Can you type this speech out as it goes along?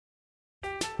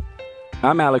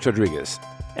I'm Alex Rodriguez.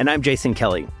 And I'm Jason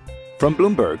Kelly. From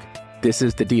Bloomberg, this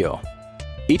is The Deal.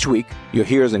 Each week, you'll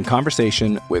hear us in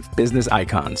conversation with business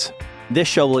icons. This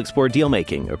show will explore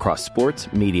deal-making across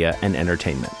sports, media, and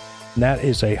entertainment. That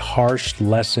is a harsh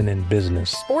lesson in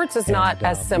business. Sports is not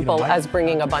as simple as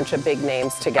bringing a bunch of big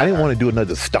names together. I didn't want to do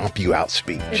another stomp you out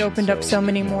speech. It opened up so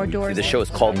many more doors. The show is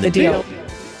called The Deal.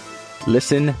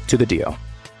 Listen to The Deal.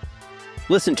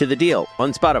 Listen to The Deal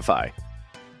on Spotify.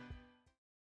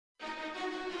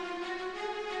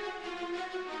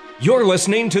 You're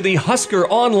listening to the Husker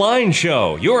Online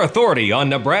Show, your authority on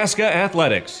Nebraska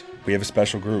athletics. We have a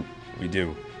special group. We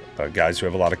do. Guys who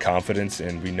have a lot of confidence,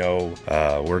 and we know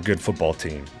we're a good football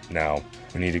team. Now,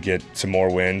 we need to get some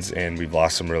more wins, and we've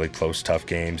lost some really close, tough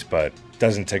games, but it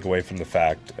doesn't take away from the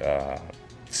fact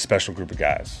special group of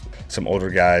guys. Some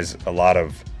older guys, a lot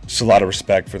of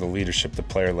respect for the leadership, the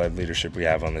player-led leadership we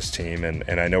have on this team,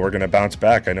 and I know we're going to bounce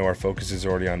back. I know our focus is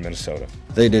already on Minnesota.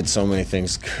 They did so many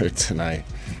things good tonight.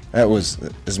 That was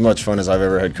as much fun as I've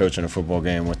ever had coaching a football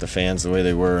game, with the fans the way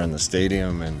they were in the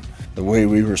stadium and the way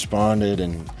we responded,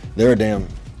 and they're a damn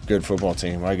good football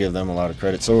team. I give them a lot of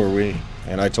credit. So are we.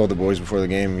 And I told the boys before the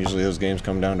game, usually those games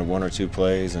come down to one or two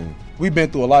plays. And we've been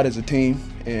through a lot as a team,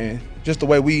 and just the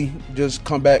way we just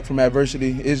come back from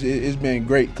adversity, it's been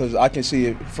great, because I can see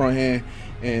it front hand,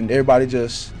 and everybody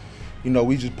just,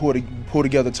 we just pull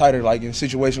together tighter. Like in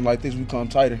situations like this, we come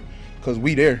tighter, because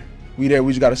we there. We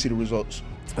just got to see the results.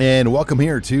 And welcome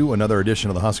here to another edition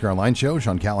of the Husker Online Show.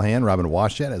 Sean Callahan, Robin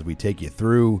Washut, as we take you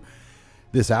through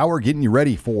this hour, getting you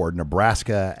ready for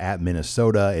Nebraska at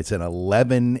Minnesota. It's an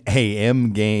 11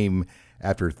 a.m. game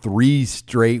after 3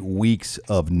 straight weeks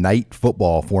of night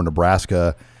football for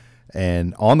Nebraska,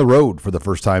 and on the road for the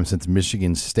first time since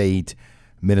Michigan State.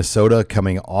 Minnesota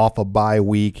coming off a bye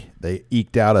week. They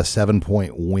eked out a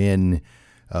 7-point win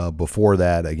before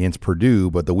that against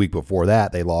Purdue, but the week before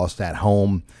that they lost at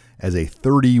home as a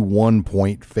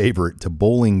 31-point favorite to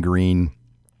Bowling Green.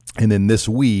 And then this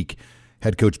week,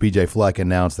 head coach B.J. Fleck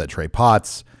announced that Trey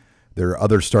Potts, their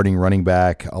other starting running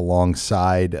back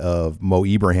alongside of Mo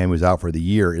Ibrahim, who's out for the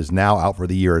year, is now out for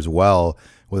the year as well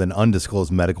with an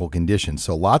undisclosed medical condition.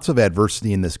 So lots of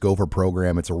adversity in this Gopher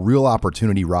program. It's a real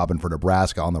opportunity, Robin, for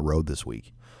Nebraska on the road this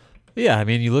week. Yeah, I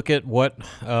mean, you look at what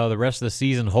the rest of the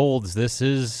season holds. This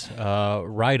is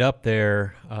right up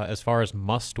there as far as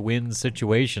must-win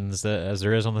situations as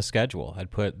there is on the schedule.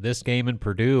 I'd put this game in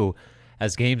Purdue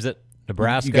as games that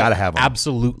Nebraska you gotta have them.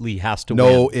 Absolutely has to win.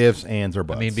 No ifs, ands, or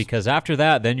buts. I mean, because after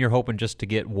that, then you're hoping just to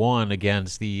get one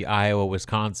against the Iowa,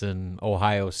 Wisconsin,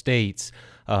 Ohio States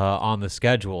on the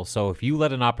schedule. So if you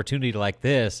let an opportunity like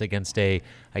this against a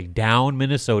down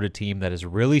Minnesota team that has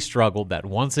really struggled, that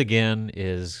once again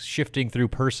is shifting through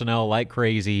personnel like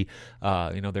crazy,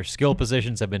 their skill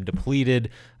positions have been depleted,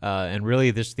 and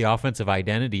really the offensive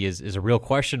identity is a real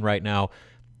question right now.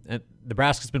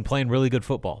 Nebraska's been playing really good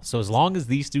football. So as long as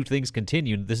these two things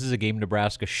continue, this is a game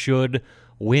Nebraska should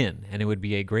win, and it would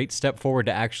be a great step forward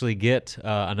to actually get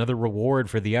another reward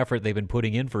for the effort they've been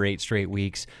putting in for 8 straight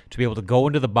weeks, to be able to go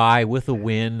into the bye with a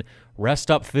win,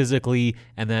 rest up physically,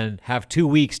 and then have 2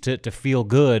 weeks to feel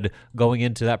good going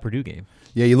into that Purdue game.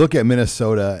 Yeah, you look at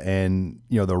Minnesota, and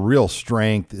the real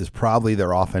strength is probably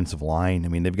their offensive line. I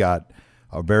mean, they've got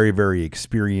a very, very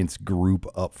experienced group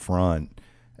up front.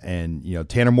 And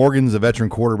Tanner Morgan's a veteran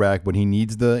quarterback, but he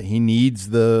needs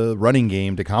the running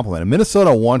game to complement him.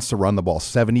 Minnesota wants to run the ball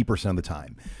 70% of the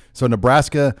time. So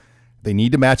Nebraska, they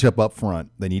need to match up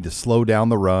front. They need to slow down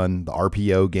the run, the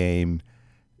RPO game,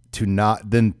 to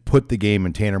not then put the game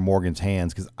in Tanner Morgan's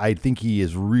hands, because I think he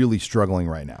is really struggling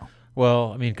right now.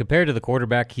 Well, I mean, compared to the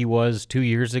quarterback he was 2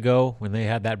 years ago when they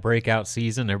had that breakout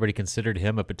season, everybody considered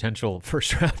him a potential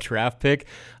first-round draft pick.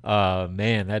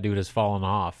 Man, that dude has fallen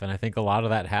off. And I think a lot of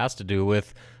that has to do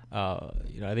with, I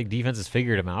think defense has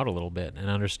figured him out a little bit and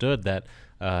understood that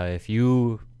if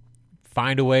you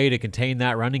find a way to contain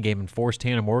that running game and force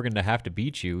Tanner Morgan to have to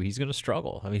beat you, he's going to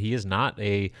struggle. I mean, he is not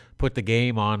a put the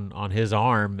game on his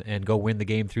arm and go win the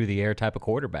game through the air type of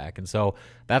quarterback. And so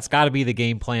that's got to be the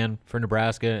game plan for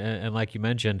Nebraska. And like you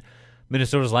mentioned,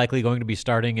 Minnesota's likely going to be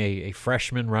starting a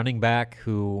freshman running back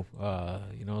who,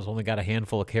 has only got a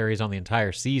handful of carries on the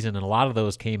entire season. And a lot of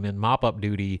those came in mop-up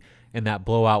duty in that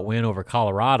blowout win over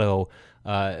Colorado.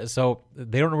 So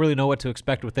they don't really know what to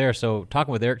expect with there. So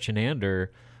talking with Eric Chinander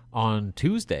on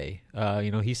Tuesday,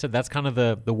 He said that's kind of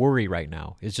the worry right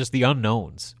now. It's just the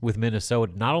unknowns with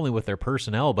Minnesota, not only with their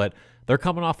personnel, but they're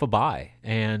coming off a bye.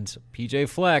 And PJ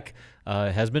Fleck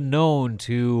has been known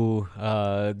to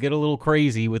get a little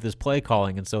crazy with his play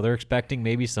calling, and so they're expecting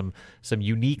maybe some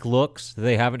unique looks that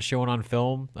they haven't shown on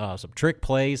film, some trick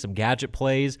plays, some gadget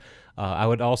plays. I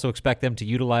would also expect them to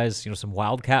utilize, some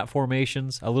wildcat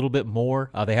formations a little bit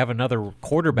more. They have another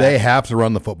quarterback. They have to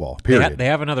run the football, period. They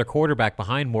have another quarterback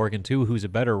behind Morgan, too, who's a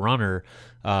better runner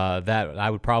that I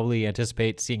would probably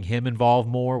anticipate seeing him involved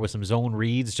more with some zone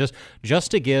reads,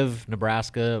 just to give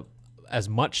Nebraska as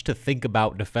much to think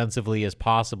about defensively as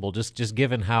possible, just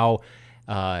given how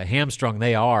hamstrung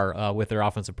they are with their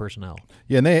offensive personnel.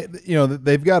 Yeah, and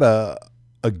they've got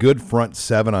a good front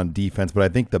seven on defense, but I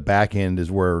think the back end is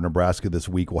where Nebraska this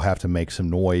week will have to make some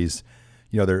noise.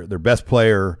 Their best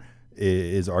player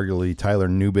is arguably Tyler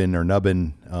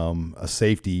Nubbin, a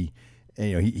safety.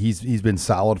 And, he's been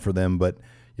solid for them, but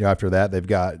after that they've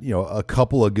got a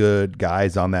couple of good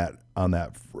guys on that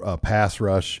pass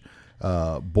rush.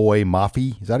 Boye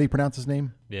Mafe, is that how you pronounce his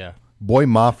name? Yeah, Boye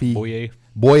Mafe,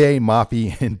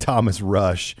 and Thomas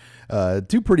Rush,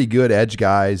 two pretty good edge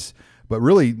guys. But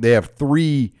really, they have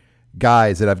three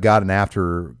guys that have gotten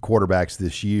after quarterbacks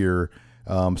this year.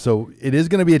 So it is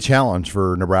going to be a challenge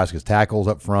for Nebraska's tackles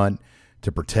up front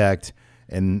to protect.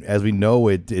 And as we know,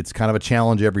 it's kind of a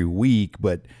challenge every week.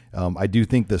 But I do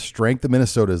think the strength of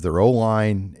Minnesota is their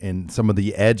O-line and some of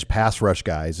the edge pass rush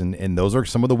guys. And those are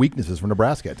some of the weaknesses for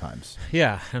Nebraska at times.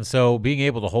 Yeah, and so being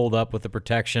able to hold up with the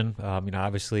protection,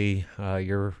 obviously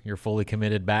you're fully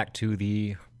committed back to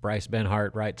the Bryce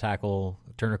Benhart right tackle,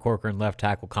 Turner Corcoran left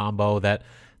tackle combo that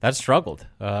struggled.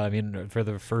 For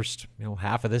the first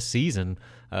half of this season,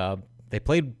 they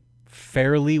played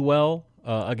fairly well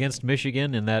against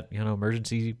Michigan in that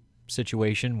emergency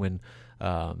situation when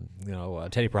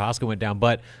Teddy Prohaska went down.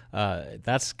 But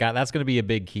that's going to be a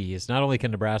big key. It's not only can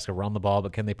Nebraska run the ball,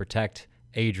 but can they protect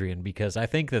Adrian? Because I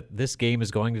think that this game is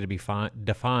going to be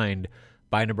defined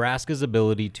by Nebraska's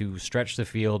ability to stretch the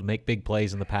field, make big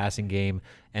plays in the passing game,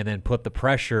 and then put the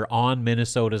pressure on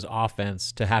Minnesota's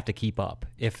offense to have to keep up.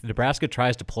 If Nebraska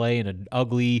tries to play in an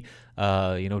ugly,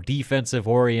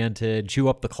 defensive-oriented,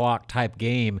 chew-up-the-clock type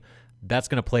game, that's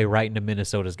going to play right into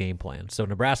Minnesota's game plan. So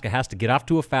Nebraska has to get off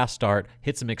to a fast start,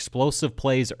 hit some explosive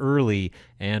plays early,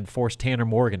 and force Tanner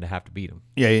Morgan to have to beat him.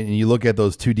 Yeah, and you look at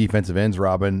those two defensive ends,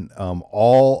 Robin,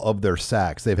 all of their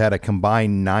sacks, they've had a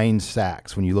combined 9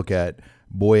 sacks. When you look at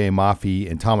Boye Mafe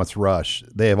and Thomas Rush,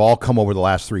 they have all come over the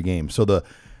last 3 games. So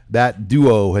that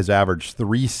duo has averaged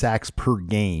 3 sacks per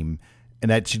game,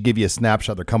 and that should give you a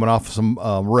snapshot. They're coming off some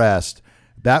rest.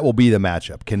 That will be the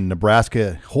matchup. Can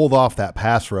Nebraska hold off that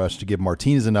pass rush to give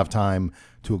Martinez enough time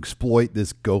to exploit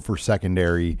this Gopher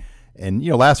secondary? And,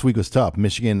 last week was tough.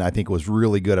 Michigan, I think, was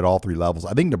really good at all 3 levels.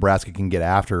 I think Nebraska can get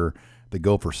after the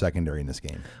Gopher secondary in this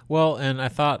game. Well, and I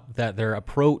thought that their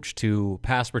approach to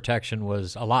pass protection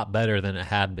was a lot better than it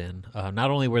had been.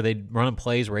 Not only were they running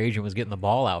plays where Adrian was getting the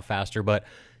ball out faster, but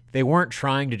they weren't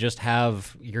trying to just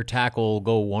have your tackle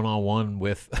go one-on-one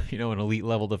with, an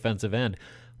elite-level defensive end.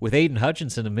 With Aiden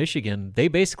Hutchinson of Michigan, they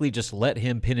basically just let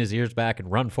him pin his ears back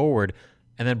and run forward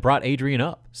and then brought Adrian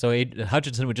up. So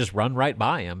Hutchinson would just run right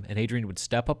by him, and Adrian would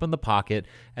step up in the pocket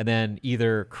and then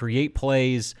either create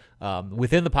plays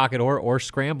within the pocket or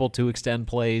scramble to extend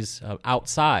plays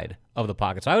outside of the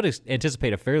pocket. So I would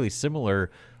anticipate a fairly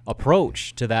similar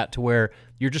approach to that, to where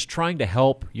you're just trying to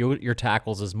help your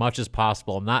tackles as much as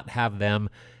possible and not have them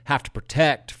have to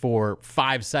protect for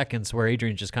 5 seconds where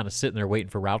Adrian's just kind of sitting there waiting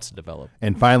for routes to develop.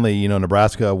 And finally,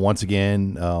 Nebraska, once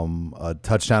again, a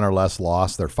touchdown or less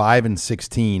loss. They're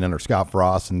 5-16 under Scott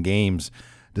Frost in games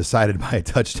decided by a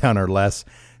touchdown or less.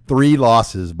 3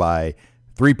 losses by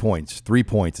 3 points, 3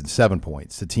 points, and 7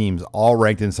 points. The teams all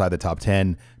ranked inside the top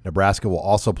 10. Nebraska will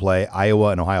also play Iowa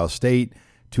and Ohio State,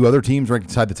 2 other teams ranked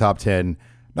inside the top 10.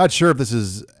 Not sure if this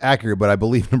is accurate, but I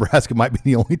believe Nebraska might be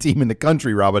the only team in the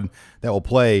country, Robin, that will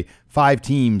play 5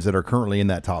 teams that are currently in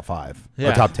that top 5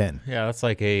 or top 10. Yeah, that's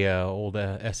like a old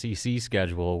SEC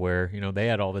schedule where they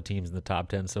had all the teams in the top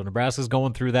 10. So Nebraska's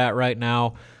going through that right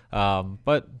now,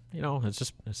 but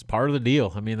it's part of the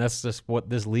deal. I mean, that's just what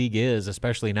this league is,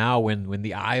 especially now when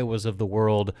the Iowas of the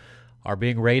world are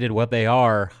being rated what they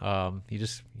are. You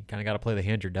kind of got to play the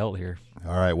hand you're dealt here.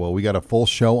 All right, well, we got a full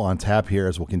show on tap here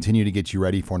as we'll continue to get you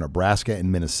ready for Nebraska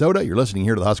and Minnesota. You're listening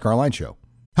here to the Husker Online Show.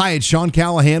 Hi, it's Sean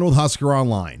Callahan with Husker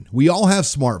Online. We all have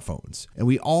smartphones, and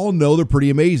we all know they're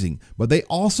pretty amazing, but they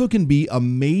also can be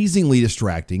amazingly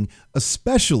distracting,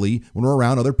 especially when we're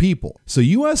around other people. So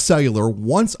US Cellular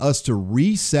wants us to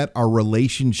reset our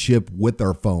relationship with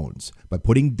our phones by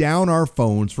putting down our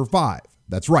phones for 5.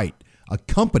 That's right. A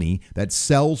company that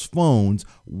sells phones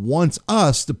wants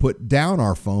us to put down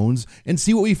our phones and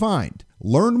see what we find.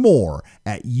 Learn more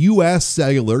at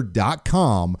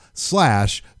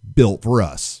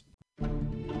uscellular.com/built-for-us.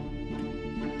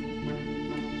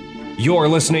 You're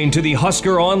listening to the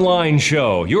Husker Online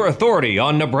Show, your authority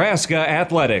on Nebraska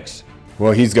athletics.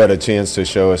 Well, he's got a chance to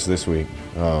show us this week.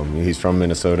 He's from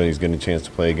Minnesota. He's getting a chance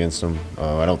to play against them.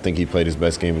 I don't think he played his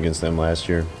best game against them last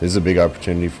year. This is a big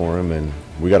opportunity for him, and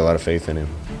we got a lot of faith in him.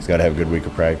 He's got to have a good week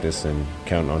of practice and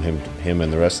counting on him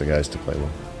and the rest of the guys to play well.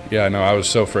 Yeah, no, I was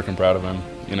so freaking proud of him.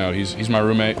 You know, he's my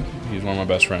roommate. He's one of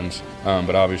my best friends.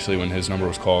 But obviously, when his number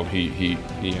was called, he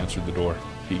answered the door.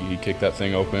 He kicked that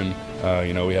thing open.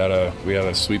 You know, we had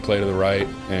a sweet play to the right,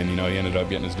 and you know, he ended up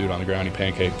getting his dude on the ground. He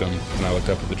pancaked him, and I looked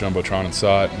up at the jumbotron and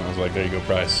saw it, and I was like, "There you go,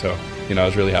 Bryce." So, you know, I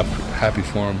was really happy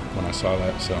for him when I saw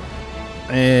that. So.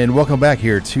 And welcome back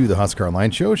here to the Husker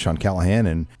Online Show. Sean Callahan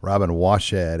and Robin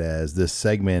Washut, as this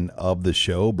segment of the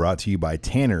show brought to you by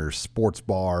Tanner's Sports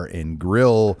Bar and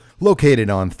Grill, located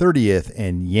on 30th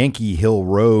and Yankee Hill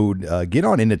Road. Get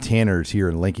on into Tanner's here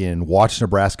in Lincoln. Watch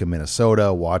Nebraska,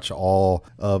 Minnesota. Watch all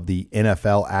of the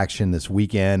NFL action this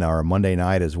weekend, or Monday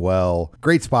night as well.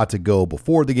 Great spot to go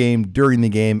before the game, during the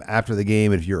game, after the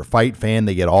game. If you're a fight fan,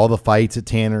 they get all the fights at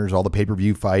Tanner's, all the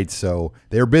pay-per-view fights. So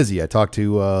they're busy. I talked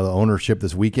to the ownership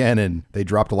this weekend, and they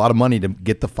dropped a lot of money to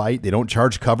get the fight. They don't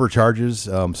charge cover charges,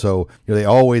 so you know, they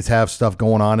always have stuff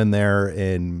going on in there,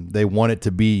 and they want it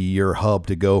to be your hub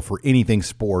to go for anything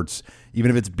sports.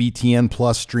 Even if it's BTN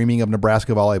Plus streaming of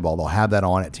Nebraska volleyball, they'll have that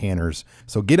on at Tanner's.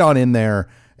 So get on in there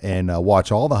and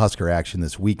watch all the Husker action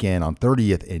this weekend on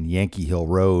 30th and Yankee Hill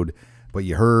Road. But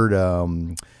you heard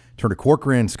Turner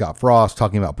Corcoran, Scott Frost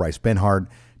talking about Bryce Benhart,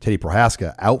 Teddy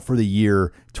Prohaska out for the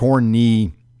year, torn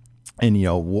knee. And, you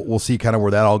know, we'll see kind of where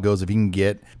that all goes, if he can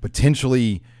get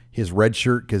potentially his red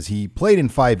shirt, because he played in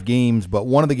 5 games, but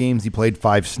one of the games he played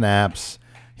 5 snaps.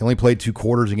 He only played 2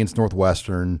 quarters against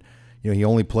Northwestern. You know, he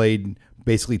only played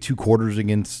basically 2 quarters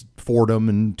against Fordham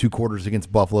and 2 quarters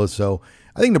against Buffalo. So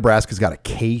I think Nebraska's got a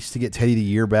case to get Teddy the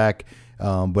year back.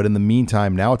 But in the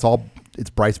meantime, now it's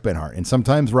Bryce Benhart. And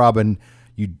sometimes, Robin,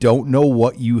 you don't know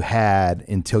what you had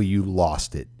until you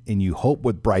lost it. And you hope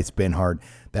with Bryce Benhart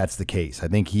that's the case. I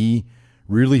think he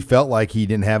really felt like he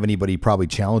didn't have anybody probably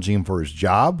challenging him for his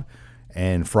job,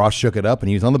 and Frost shook it up and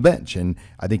he was on the bench. And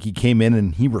I think he came in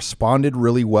and he responded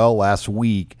really well last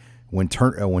week when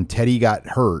Teddy got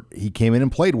hurt. He came in and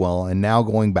played well, and now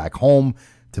going back home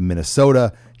to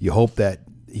Minnesota, you hope that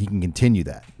he can continue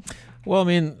that. Well, I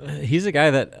mean, he's a guy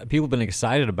that people have been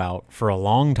excited about for a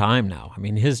long time now. I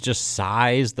mean, his just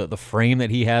size, the frame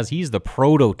that he has, he's the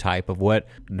prototype of what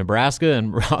Nebraska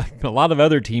and a lot of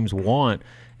other teams want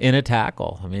in a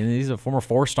tackle. I mean, he's a former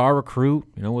 4-star recruit,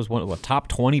 you know, was a top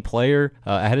 20 player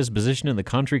at his position in the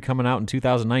country coming out in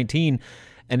 2019.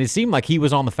 And it seemed like he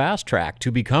was on the fast track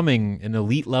to becoming an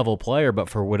elite level player, but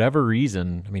for whatever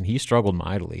reason, I mean, he struggled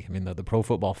mightily. I mean, the Pro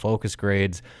Football Focus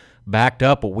grades backed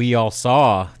up what we all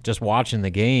saw just watching the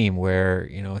game, where,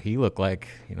 you know, he looked like,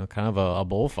 you know, kind of a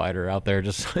bullfighter out there,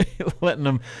 just letting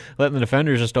the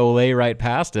defenders just olay right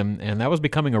past him. And that was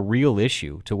becoming a real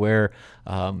issue, to where,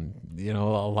 you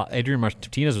know, Adrian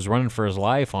Martinez was running for his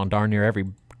life on darn near every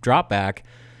drop back.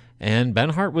 And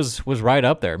Benhart was right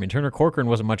up there. I mean, Turner Corcoran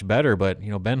wasn't much better, but,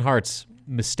 you know, Benhart's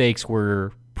mistakes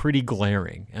were pretty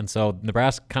glaring. And so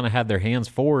Nebraska kind of had their hands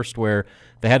forced, where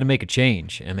they had to make a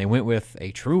change. And they went with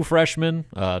a true freshman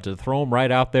to throw him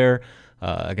right out there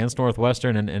against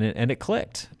Northwestern, and it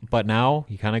clicked. But now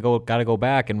you kind of got to go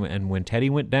back. And when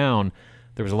Teddy went down,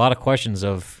 there was a lot of questions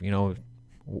of, you know,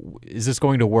 is this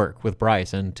going to work with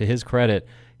Bryce? And to his credit,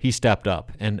 he stepped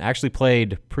up and actually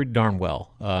played pretty darn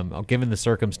well, given the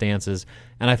circumstances.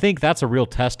 And I think that's a real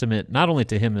testament, not only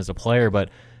to him as a player, but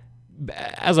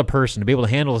as a person, to be able to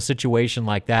handle a situation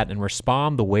like that and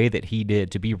respond the way that he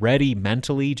did, to be ready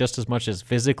mentally just as much as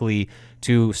physically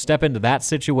to step into that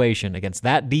situation against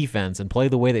that defense and play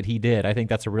the way that he did. I think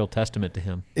that's a real testament to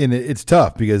him. And it's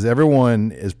tough because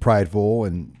everyone is prideful,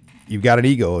 and you've got an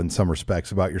ego in some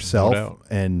respects about yourself. No doubt.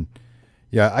 And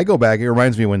yeah, I go back. It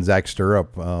reminds me when Zach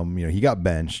Stirrup, you know, he got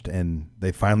benched, and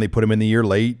they finally put him in the year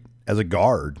late as a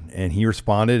guard, and he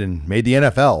responded and made the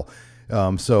NFL.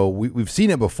 So we've seen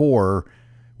it before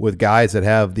with guys that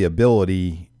have the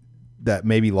ability that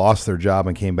maybe lost their job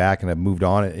and came back and have moved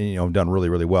on and, you know, done really,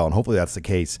 really well. And hopefully that's the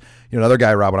case. You know, another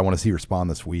guy, Robin, I want to see respond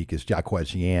this week is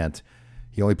Jaquez Yant.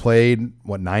 He only played,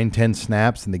 9-10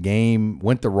 snaps in the game,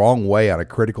 went the wrong way on a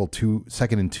critical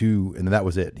 2nd and 2, and that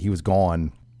was it. He was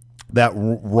gone. That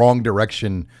wrong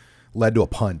direction led to a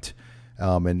punt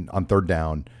and on 3rd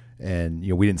down. And,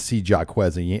 you know, we didn't see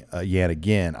Jaquez Yant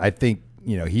again. I think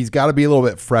he's got to be a little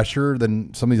bit fresher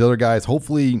than some of these other guys.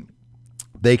 Hopefully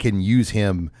they can use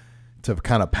him to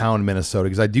kind of pound Minnesota,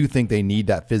 because I do think they need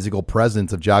that physical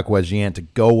presence of Jacquez Yant to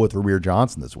go with Rahmir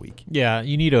Johnson this week. Yeah,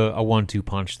 you need a 1-2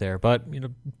 punch there. But,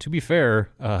 to be fair,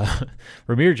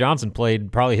 Rahmir Johnson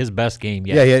played probably his best game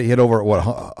yet. Yeah, he had over,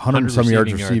 100-some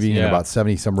yards receiving and about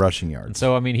 70-some rushing yards. And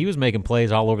so, he was making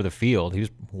plays all over the field. He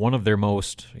was one of their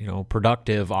most,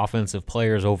 productive offensive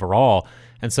players overall.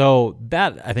 And so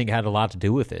that, I think, had a lot to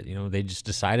do with it. They just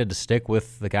decided to stick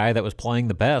with the guy that was playing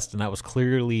the best, and that was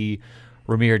clearly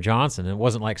Rahmir Johnson. It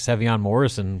wasn't like Sevion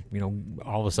Morrison,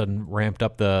 all of a sudden ramped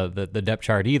up the depth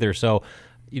chart either. So,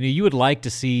 you would like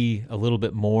to see a little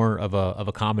bit more of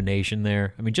a combination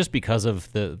there. Just because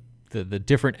of the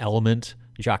different element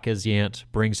Jacquez Yant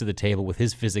brings to the table with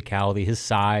his physicality, his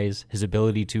size, his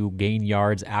ability to gain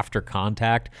yards after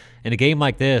contact. In a game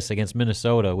like this against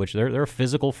Minnesota, which they're a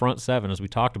physical front seven, as we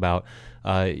talked about,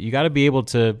 you got to be able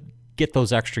to get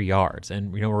those extra yards.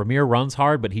 And, Rahmir runs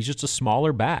hard, but he's just a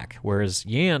smaller back, whereas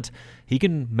Yant, he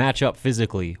can match up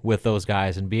physically with those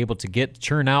guys and be able to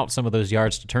churn out some of those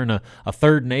yards to turn a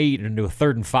 3rd and 8 into a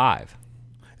 3rd and 5.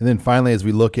 And then finally, as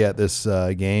we look at this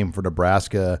game for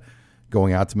Nebraska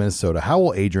going out to Minnesota, how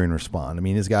will Adrian respond?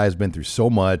 This guy has been through so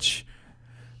much.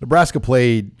 Nebraska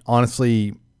played,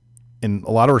 honestly, in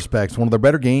a lot of respects, one of their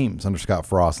better games under Scott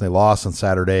Frost, and they lost on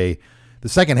Saturday. The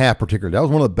second half, particularly, that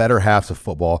was one of the better halves of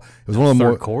football. It was one of the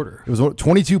third quarter. It was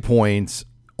 22 points,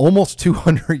 almost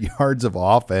 200 yards of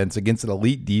offense against an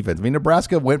elite defense.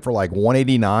 Nebraska went for like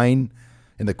 189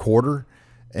 in the quarter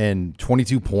and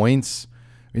 22 points.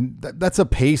 That's a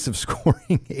pace of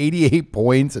scoring 88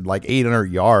 points and like 800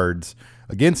 yards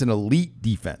against an elite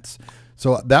defense.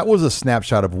 So that was a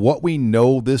snapshot of what we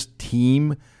know this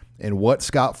team and what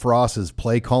Scott Frost is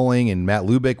play calling and Matt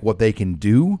Lubick, what they can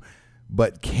do.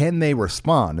 But can they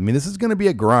respond? This is going to be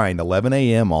a grind. 11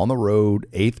 a.m. on the road,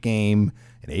 8th game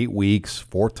in 8 weeks,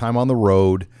 4th time on the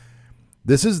road.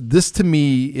 This to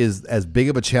me is as big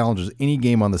of a challenge as any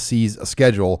game on the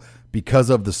schedule because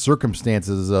of the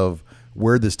circumstances of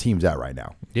where this team's at right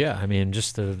now. Yeah,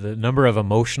 just the number of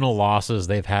emotional losses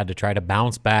they've had to try to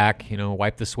bounce back,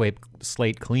 wipe the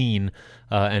slate clean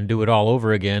and do it all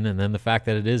over again. And then the fact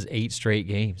that it is 8 straight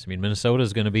games. Minnesota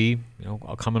is going to be,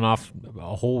 coming off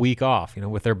a whole week off,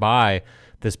 with their bye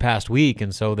this past week.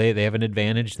 And so they have an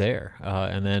advantage there.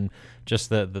 And then just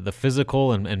the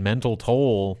physical and mental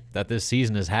toll that this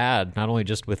season has had, not only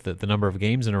just with the number of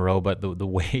games in a row, but the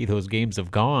way those games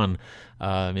have gone.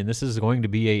 This is going to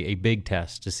be a big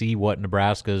test to see what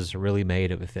Nebraska's really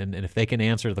made of it. And if they can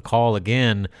answer the call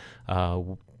again,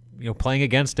 playing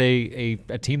against a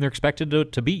team they're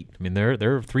expected to beat. They're a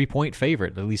 3-point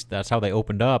favorite. At least that's how they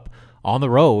opened up on the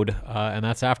road, and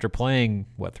that's after playing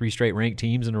 3 straight ranked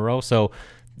teams in a row. So,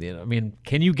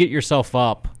 can you get yourself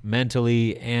up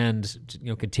mentally and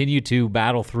continue to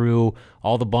battle through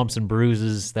all the bumps and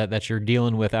bruises that you're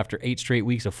dealing with after 8 straight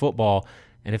weeks of football?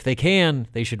 And if they can,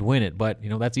 they should win it. But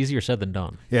that's easier said than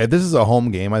done. Yeah, this is a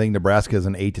home game. I think Nebraska is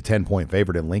an 8 to 10 point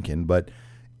favorite in Lincoln, but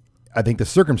I think the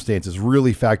circumstances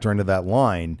really factor into that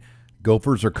line.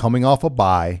 Gophers are coming off a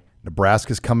bye.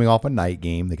 Nebraska's coming off a night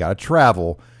game. They got to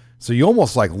travel. So you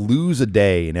almost lose a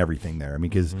day in everything there.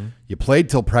 Because you played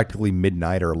till practically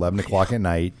midnight or 11 o'clock at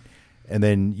night, and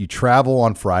then you travel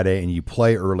on Friday and you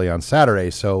play early on Saturday.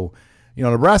 So,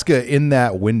 Nebraska in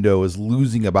that window is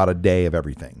losing about a day of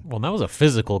everything. Well, that was a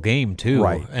physical game too.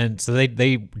 Right. And so they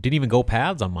didn't even go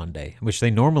pads on Monday, which they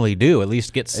normally do, at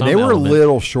least get some And they were element. a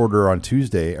little shorter on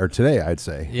Tuesday, or today, I'd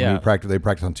say. Yeah. They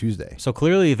practiced on Tuesday. So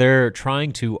clearly they're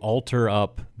trying to alter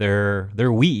up their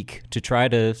week to try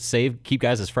to keep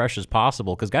guys as fresh as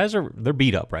possible, because guys they're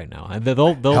beat up right now. And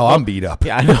they'll I'm beat up.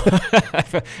 Yeah, I know.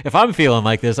 If I'm feeling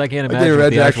like this, I can't imagine they're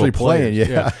the actually actual playing.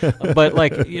 players. Yeah. But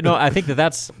I think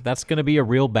that's going to be a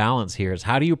real balance here. Is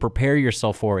how do you prepare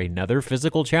yourself for another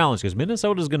physical challenge? Because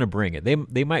Minnesota's going to bring it.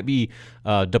 They might be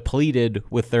depleted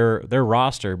with their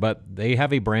roster, but they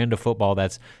have a brand of football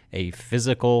that's a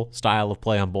physical style of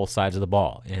play on both sides of the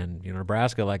ball. And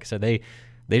Nebraska, like I said,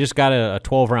 they just got a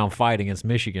 12-round fight against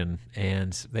Michigan,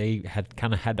 and they had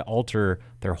to alter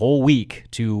their whole week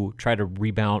to try to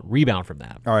rebound from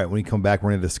that. All right, when we come back, we're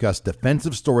going to discuss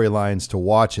defensive storylines to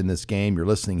watch in this game. You're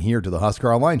listening here to the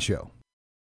Husker Online Show.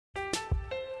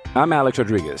 I'm Alex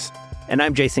Rodriguez. And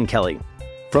I'm Jason Kelly.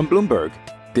 From Bloomberg,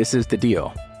 this is The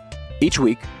Deal. Each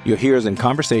week, you'll hear us in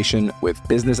conversation with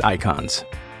business icons.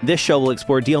 This show will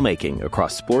explore deal-making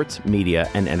across sports, media,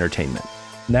 and entertainment.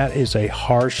 That is a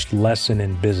harsh lesson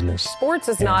in business. Sports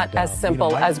is not as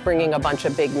simple as bringing a bunch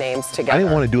of big names together. I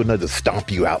didn't want to do another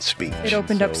stomp you out speech. It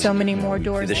opened up so many more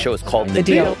doors. The show is called The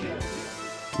Deal.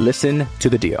 Listen to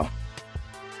The Deal.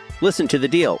 Listen to The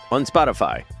Deal on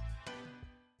Spotify.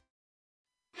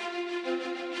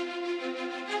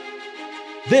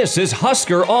 This is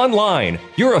Husker Online,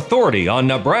 your authority on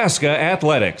Nebraska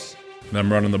athletics.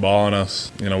 Them running the ball on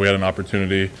us, we had an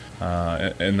opportunity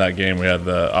in that game. We had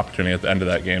the opportunity at the end of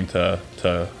that game to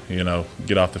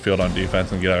get off the field on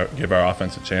defense and give our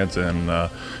offense a chance, and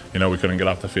we couldn't get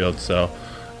off the field. So,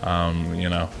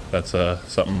 that's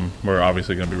something we're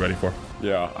obviously going to be ready for.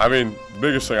 Yeah, the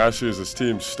biggest thing I see is this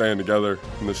team staying together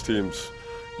and this team's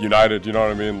united. You know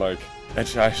what I mean? Like,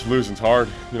 losing's hard.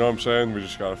 You know what I'm saying? We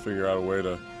just got to figure out a way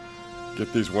to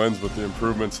get these wins, but the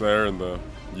improvements there and the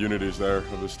unity's there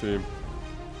of this team.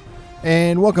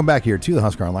 And welcome back here to the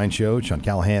Husker Online Show. Sean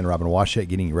Callahan, Robin Washut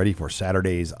getting you ready for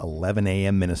Saturday's 11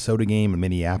 a.m. Minnesota game in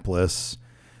Minneapolis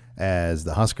as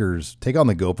the Huskers take on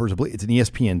the Gophers. It's an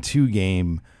ESPN2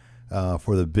 game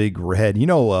for the Big Red.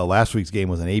 Last week's game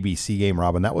was an ABC game,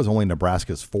 Robin. That was only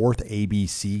Nebraska's fourth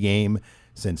ABC game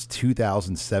since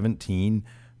 2017,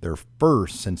 their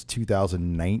first since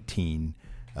 2019.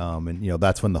 And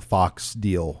that's when the Fox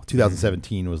deal,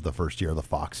 2017 was the first year of the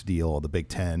Fox deal, the Big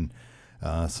Ten.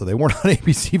 So they weren't on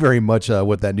ABC very much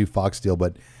with that new Fox deal,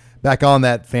 but back on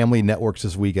that family networks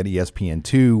this week at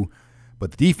ESPN2.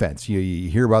 But the defense, you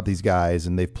hear about these guys,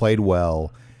 and they've played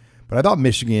well. But I thought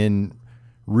Michigan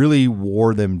really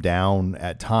wore them down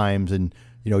at times. And,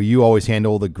 you always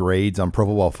handle the grades on Pro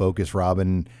Football Focus,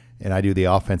 Robin, and I do the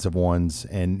offensive ones.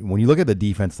 And when you look at the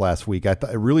defense last week, I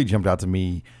thought it really jumped out to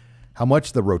me how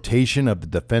much the rotation of the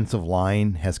defensive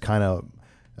line has kind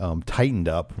of tightened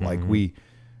up. Mm-hmm. Like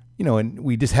and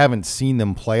we just haven't seen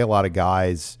them play a lot of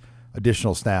guys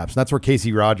additional snaps. And that's where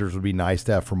Casey Rogers would be nice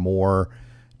to have for more.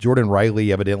 Jordan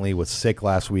Riley evidently was sick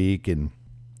last week and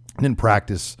didn't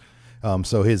practice,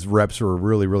 so his reps were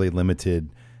really, really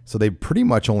limited. So they pretty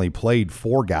much only played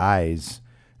 4 guys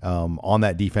on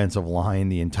that defensive line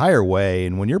the entire way.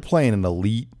 And when you're playing an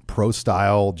elite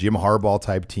pro-style Jim Harbaugh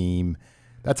type team,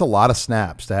 that's a lot of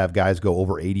snaps to have guys go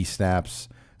over 80 snaps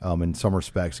in some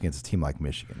respects against a team like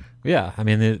Michigan. Yeah,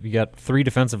 you got 3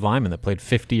 defensive linemen that played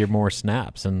 50 or more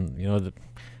snaps, and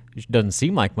it doesn't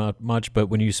seem like much, but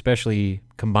when you especially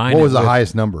combine what was the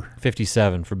highest number?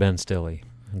 57 for Ben Stille.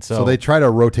 And so they try to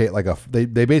rotate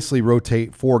they basically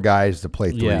rotate 4 guys to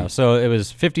play 3. Yeah, so it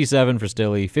was 57 for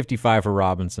Stille, 55 for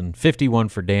Robinson, 51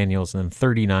 for Daniels, and then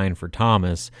 39 for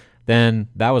Thomas. Then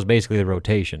that was basically the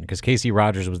rotation because Casey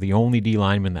Rogers was the only D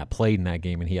lineman that played in that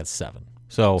game, and he had 7.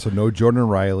 So no Jordan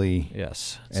Riley.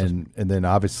 Yes. And then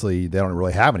obviously they don't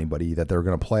really have anybody that they're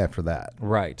going to play after that.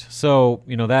 Right. So,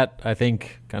 that I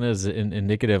think kind of is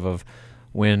indicative of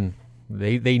when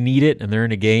they need it and they're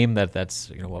in a game that's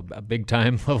a big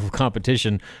time level of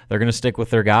competition, they're going to stick with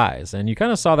their guys. And you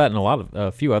kind of saw that in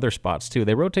a few other spots too.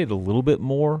 They rotated a little bit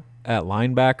more at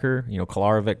linebacker.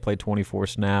 Kolarevic played 24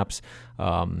 snaps.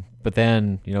 But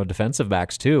then, defensive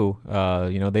backs too,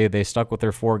 they stuck with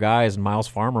their 4 guys, and Miles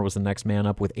Farmer was the next man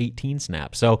up with 18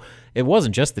 snaps. So it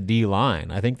wasn't just the D line.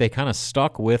 I think they kind of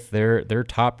stuck with their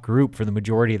top group for the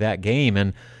majority of that game.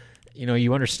 And,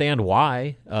 you understand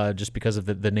why, just because of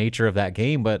the nature of that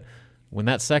game. But when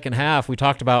that second half, we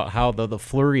talked about how the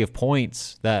flurry of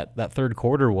points that third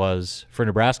quarter was for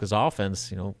Nebraska's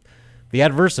offense, the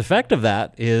adverse effect of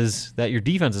that is that your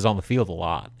defense is on the field a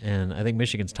lot. And I think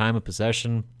Michigan's time of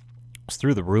possession was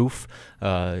through the roof,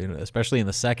 especially in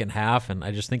the second half. And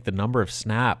I just think the number of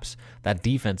snaps that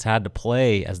defense had to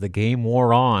play as the game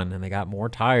wore on and they got more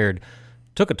tired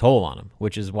took a toll on them,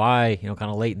 which is why, kind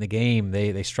of late in the game,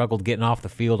 they struggled getting off the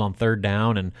field on third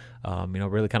down and,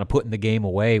 really kind of putting the game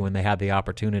away when they had the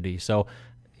opportunity. So,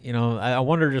 I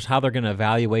wonder just how they're going to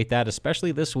evaluate that,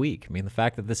 especially this week. The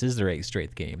fact that this is their 8th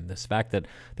straight game, this fact that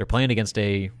they're playing against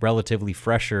a relatively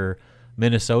fresher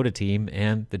Minnesota team,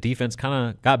 and the defense kind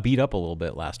of got beat up a little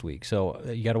bit last week. So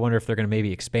you got to wonder if they're going to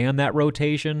maybe expand that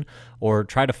rotation or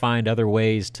try to find other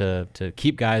ways to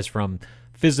keep guys from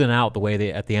fizzing out the way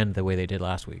they did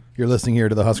last week. You're listening here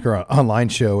to the Husker Online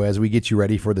Show as we get you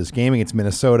ready for this game against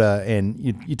Minnesota, and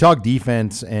you talk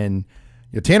defense and.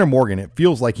 Tanner Morgan, it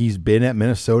feels like he's been at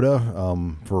Minnesota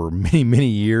for many, many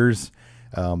years,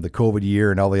 the COVID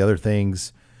year and all the other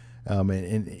things.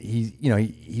 And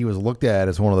he was looked at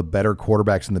as one of the better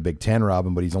quarterbacks in the Big Ten,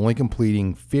 Robin, but he's only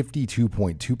completing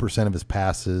 52.2% of his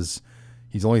passes.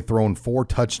 He's only thrown 4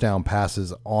 touchdown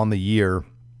passes on the year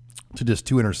to just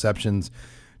 2 interceptions.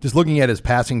 Just looking at his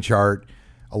passing chart,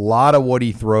 a lot of what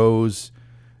he throws,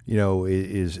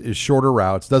 is shorter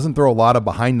routes. Doesn't throw a lot of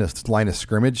behind the line of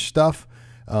scrimmage stuff.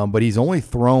 But he's only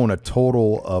thrown a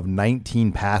total of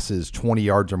 19 passes, 20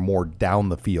 yards or more down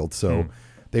the field. So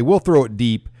they will throw it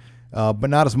deep. but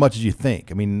not as much as you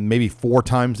think. I mean, maybe 4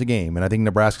 times a game. And I think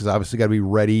Nebraska's obviously got to be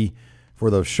ready for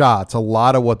those shots. A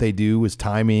lot of what they do is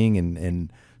timing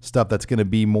and stuff that's going to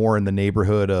be more in the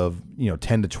neighborhood of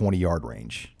 10 to 20 yard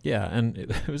range. Yeah, and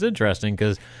it was interesting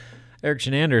because Eric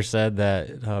Shenander said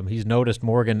that he's noticed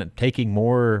Morgan taking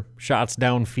more shots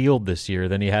downfield this year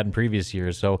than he had in previous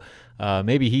years. So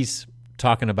maybe he's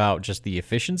talking about just the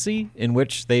efficiency in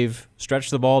which they've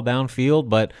stretched the ball downfield.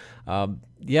 But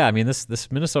yeah, I mean,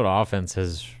 this Minnesota offense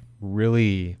has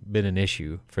really been an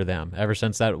issue for them ever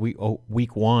since that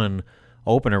week 1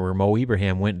 opener where Mo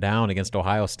Ibrahim went down against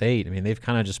Ohio State. I mean, they've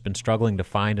kind of just been struggling to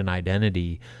find an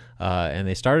identity, and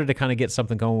they started to kind of get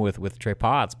something going with Trey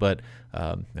Potts, but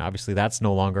obviously that's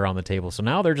no longer on the table. So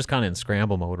now they're just kind of in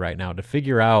scramble mode right now to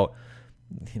figure out,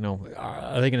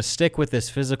 are they going to stick with this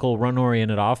physical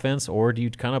run-oriented offense, or do you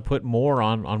kind of put more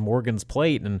on Morgan's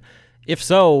plate? And if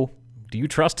so, do you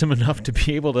trust him enough to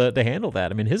be able to handle that?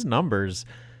 I mean, his numbers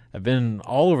have been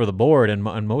all over the board and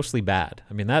mostly bad.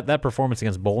 I mean, that performance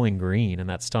against Bowling Green and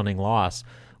that stunning loss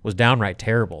was downright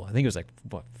terrible. I think it was like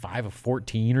 5 of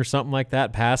 14 or something like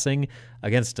that passing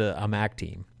against a MAC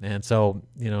team. And so,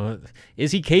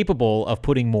 is he capable of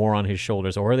putting more on his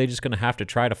shoulders, or are they just going to have to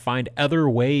try to find other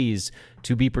ways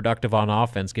to be productive on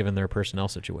offense given their personnel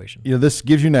situation? This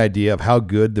gives you an idea of how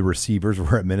good the receivers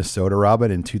were at Minnesota,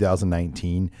 Robin, in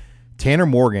 2019. Tanner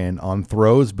Morgan on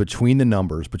throws between the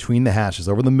numbers, between the hashes,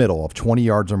 over the middle of 20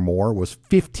 yards or more was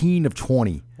 15 of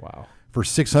 20. Wow. For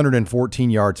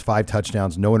 614 yards, 5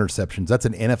 touchdowns, no interceptions. That's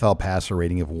an NFL passer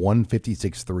rating of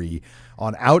 156.3.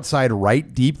 On outside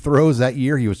right deep throws that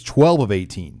year, he was 12 of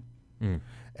 18.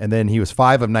 And then he was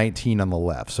 5 of 19 on the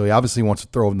left. So he obviously wants to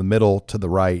throw in the middle to the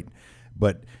right.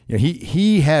 But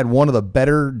he had one of the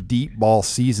better deep ball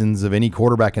seasons of any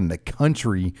quarterback in the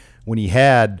country when he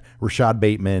had Rashad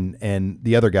Bateman and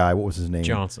the other guy, what was his name?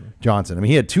 Johnson. I mean,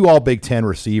 he had 2 All-Big Ten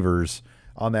receivers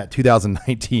on that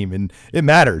 2009 team, and it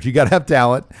matters. You got to have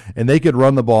talent, and they could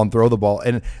run the ball and throw the ball,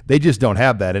 and they just don't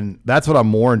have that. And that's what I'm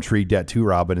more intrigued at too,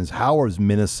 Robin, is how is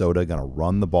Minnesota going to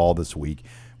run the ball this week?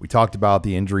 We talked about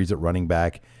the injuries at running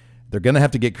back. They're going to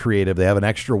have to get creative. They have an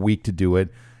extra week to do it.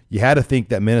 You had to think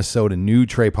that Minnesota knew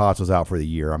Trey Potts was out for the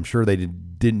year. I'm sure they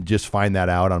didn't just find that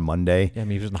out on Monday. Yeah, I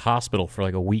mean, he was in the hospital for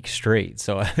like a week straight,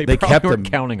 so they kept probably him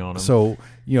weren't counting on him. So,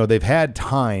 they've had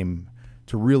time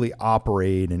to really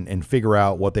operate and figure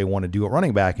out what they want to do at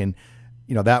running back. And,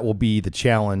 that will be the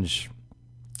challenge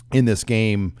in this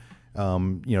game,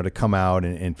 to come out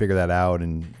and figure that out.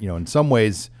 And, in some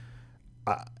ways,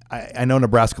 I know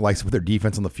Nebraska likes to put their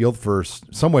defense on the field first.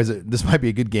 In some ways, this might be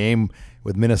a good game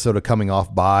with Minnesota coming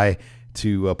off bye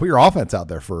to put your offense out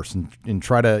there first and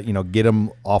try to, get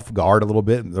them off guard a little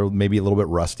bit. They're maybe a little bit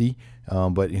rusty,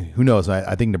 but who knows?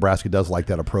 I think Nebraska does like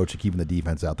that approach of keeping the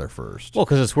defense out there first. Well,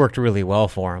 because it's worked really well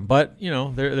for them. But,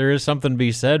 there is something to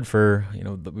be said for,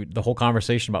 the whole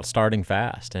conversation about starting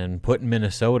fast and putting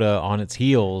Minnesota on its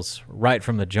heels right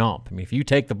from the jump. I mean, if you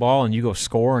take the ball and you go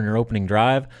score on your opening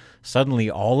drive, suddenly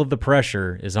all of the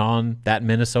pressure is on that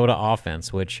Minnesota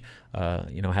offense, which,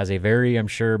 has a very, I'm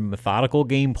sure, methodical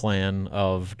game plan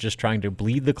of just trying to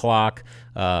bleed the clock,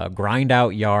 grind out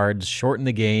yards, shorten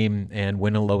the game, and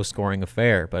win a low-scoring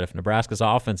affair. But if Nebraska's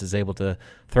offense is able to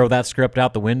throw that script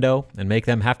out the window and make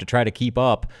them have to try to keep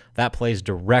up, that plays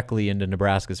directly into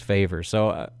Nebraska's favor.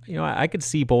 So, I could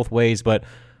see both ways, but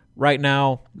right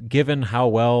now, given how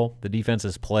well the defense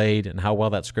has played and how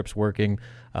well that script's working,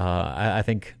 I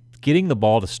think getting the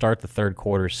ball to start the third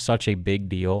quarter is such a big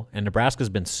deal, and Nebraska's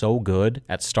been so good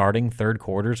at starting third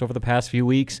quarters over the past few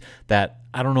weeks that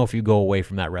I don't know if you go away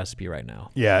from that recipe right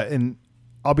now. Yeah, and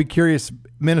I'll be curious.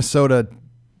 Minnesota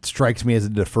strikes me as a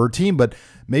deferred team, but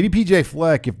maybe PJ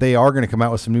Fleck, if they are going to come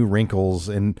out with some new wrinkles,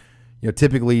 and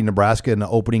typically Nebraska in the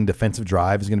opening defensive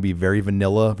drive is going to be very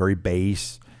vanilla, very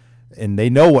base, and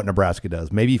they know what Nebraska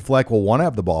does. Maybe Fleck will want to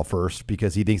have the ball first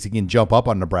because he thinks he can jump up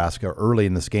on Nebraska early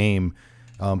in this game.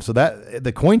 So that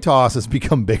the coin toss has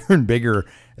become bigger and bigger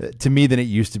to me than it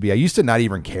used to be. I used to not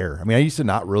even care. I mean, I used to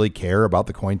not really care about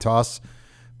the coin toss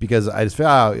because I just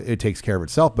feel it takes care of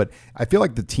itself. But I feel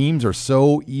like the teams are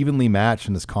so evenly matched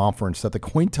in this conference that the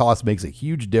coin toss makes a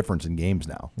huge difference in games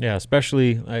now. Yeah,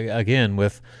 especially, again,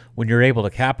 with when you're able to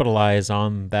capitalize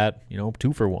on that,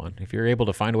 2-for-1. If you're able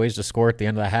to find ways to score at the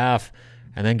end of the half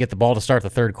and then get the ball to start the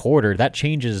third quarter, that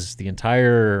changes the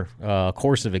entire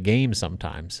course of a game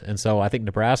sometimes. And so I think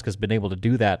Nebraska's been able to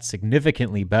do that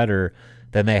significantly better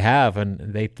than they have,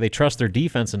 and they trust their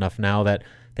defense enough now that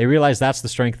they realize that's the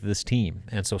strength of this team.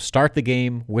 And so start the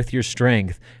game with your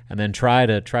strength and then try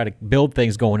to build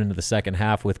things going into the second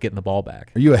half with getting the ball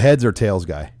back. Are you a heads or tails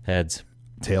guy? Heads.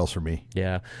 tails for me.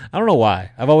 Yeah, I don't know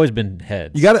why. I've always been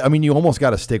heads. You got to. I mean, you almost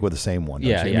got to stick with the same one.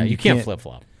 Yeah, you? yeah. I mean, you can't flip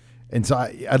flop. And so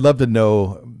I'd love to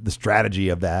know the strategy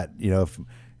of that. You know,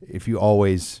 if you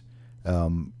always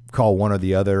call one or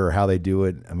the other, or how they do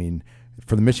it. I mean,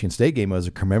 for the Michigan State game, it was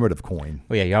a commemorative coin.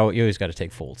 Well, yeah, you always got to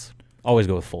take Fultz. Always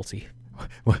go with Fultzy.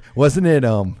 Wasn't it?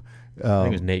 I think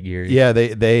it was Nate Geary. Yeah,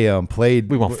 they played.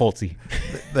 We want Fultzy.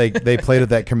 They played with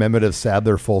that commemorative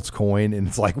Sadler Fultz coin, and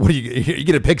it's like, what are you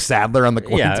going to pick Sadler on the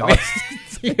coin toss?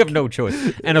 You have no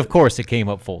choice. And of course, it came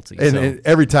up Fultzy. And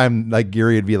every time, like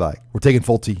Geary would be like, "We're taking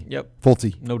Fultzy." Yep,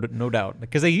 Fultzy. No doubt,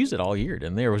 because they used it all year,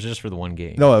 didn't they? Or was it just for the one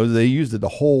game? No, they used it the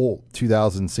whole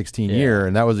 2016 year,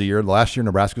 and that was the year. Last year,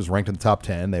 Nebraska was ranked in the top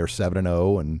 10. They were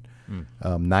 7-0 and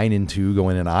 9-2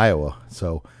 going in Iowa.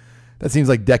 So that seems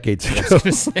like decades ago.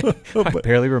 I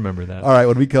barely remember that. All right,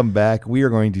 when we come back, we are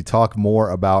going to talk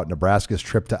more about Nebraska's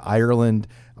trip to Ireland.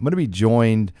 I'm going to be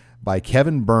joined by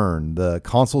Kevin Byrne, the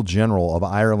Consul General of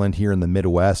Ireland here in the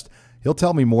Midwest. He'll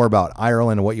tell me more about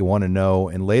Ireland and what you want to know.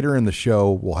 And later in the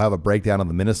show, we'll have a breakdown of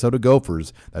the Minnesota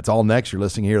Gophers. That's all next. You're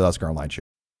listening here to the Husker Online Show.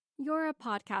 You're a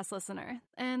podcast listener,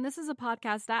 and this is a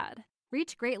podcast ad.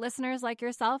 Reach great listeners like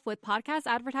yourself with podcast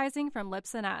advertising from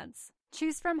Libsyn Ads.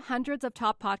 Choose from hundreds of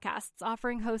top podcasts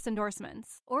offering host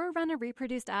endorsements, or run a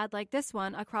reproduced ad like this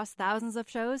one across thousands of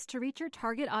shows to reach your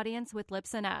target audience with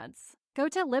Libsyn Ads. Go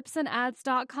to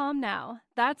libsynads.com now.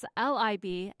 That's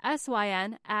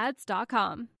LIBSYN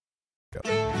ads.com.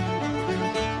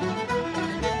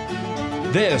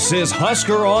 This is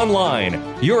Husker Online,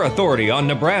 your authority on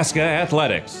Nebraska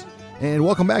athletics. And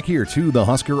welcome back here to the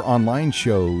Husker Online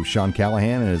Show. Sean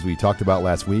Callahan, and as we talked about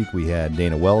last week, we had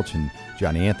Dana Welch and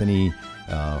Johnny Anthony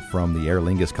from the Aer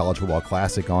Lingus College Football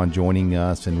Classic on joining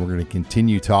us, and we're going to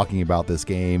continue talking about this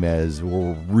game as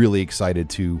we're really excited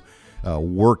to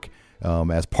work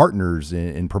as partners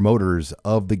and promoters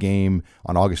of the game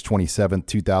on August 27th,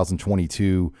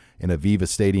 2022 in Aviva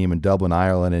Stadium in Dublin,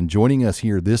 Ireland. And joining us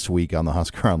here this week on the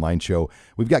Husker Online Show,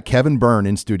 we've got Kevin Byrne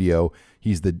in studio.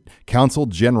 He's the Consul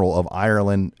General of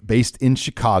Ireland based in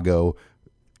Chicago.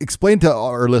 Explain to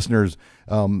our listeners,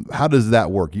 how does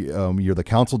that work? You're the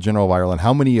Consul General of Ireland.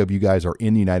 How many of you guys are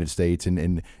in the United States,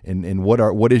 and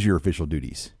what is your official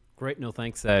duties? Great. No,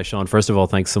 thanks, Sean. First of all,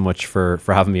 thanks so much for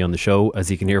having me on the show.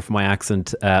 As you can hear from my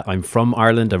accent, I'm from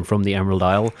Ireland. I'm from the Emerald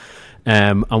Isle.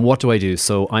 And what do I do?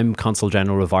 So I'm Consul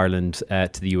General of Ireland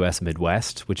to the US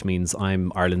Midwest, which means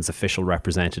I'm Ireland's official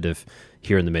representative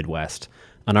here in the Midwest.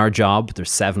 And our job, there's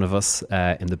 7 of us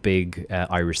in the big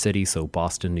Irish cities, so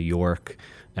Boston, New York,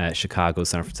 Chicago,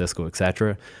 San Francisco,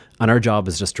 etc. And our job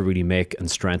is just to really make and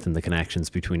strengthen the connections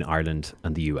between Ireland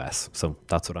and the US. So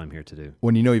that's what I'm here to do.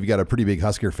 When you know you've got a pretty big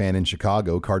Husker fan in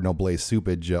Chicago, Cardinal Blaise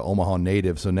Supage, Omaha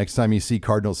native. So next time you see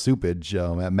Cardinal Supage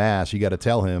at Mass, you got to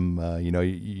tell him,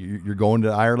 you're going to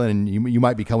Ireland, and you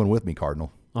might be coming with me,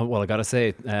 Cardinal. Oh, well, I got to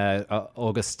say,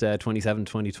 August 27,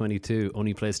 2022,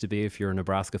 only place to be if you're a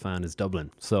Nebraska fan is Dublin.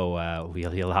 So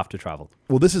he'll have to travel.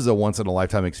 Well, this is a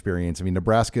once-in-a-lifetime experience. I mean,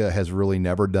 Nebraska has really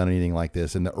never done anything like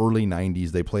this. In the early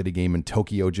 90s, they played a game in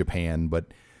Tokyo, Japan, but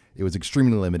it was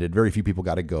extremely limited. Very few people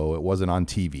got to go. It wasn't on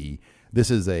TV.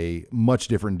 This is a much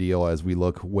different deal as we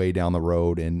look way down the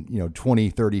road. And, 20,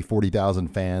 30, 40,000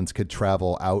 fans could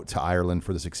travel out to Ireland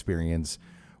for this experience.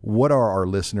 What are our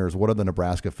listeners, what are the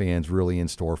Nebraska fans really in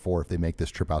store for if they make this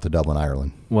trip out to Dublin,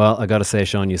 Ireland? Well, I got to say,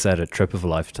 Sean, you said a trip of a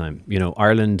lifetime.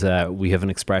 Ireland, we have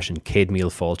an expression, Céad Míle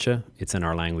Fáilte. It's in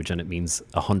our language and it means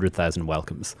 100,000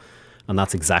 welcomes. And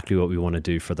that's exactly what we want to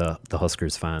do for the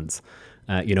Huskers fans.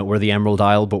 We're the Emerald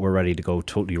Isle, but we're ready to go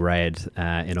totally red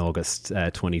in August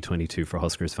 2022 for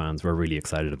Huskers fans. We're really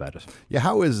excited about it. Yeah,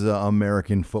 how is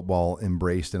American football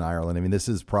embraced in Ireland? I mean, this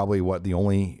is probably the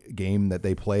only game that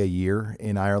they play a year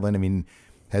in Ireland. I mean,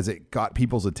 has it got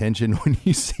people's attention when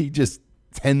you see just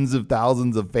tens of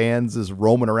thousands of fans just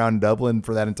roaming around Dublin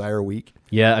for that entire week?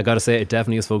 Yeah, I got to say, it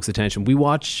definitely has folks' attention. We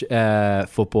watch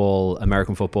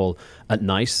American football at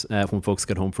night when folks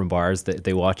get home from bars.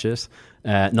 They watch it.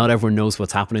 Not everyone knows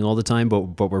what's happening all the time, but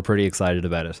we're pretty excited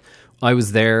about it. I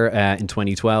was there in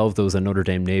 2012. There was a Notre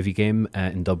Dame Navy game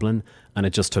in Dublin, and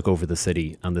it just took over the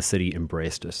city, and the city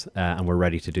embraced it. And we're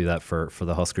ready to do that for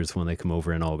the Huskers when they come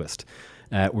over in August.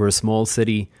 We're a small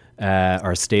city.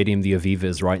 Our stadium, the Aviva,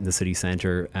 is right in the city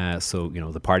centre. So,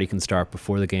 the party can start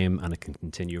before the game and it can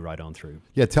continue right on through.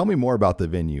 Yeah, tell me more about the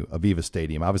venue, Aviva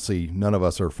Stadium. Obviously, none of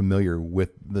us are familiar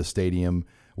with the stadium.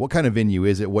 What kind of venue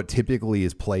is it? What typically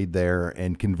is played there?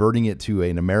 And converting it to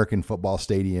an American football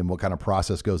stadium, what kind of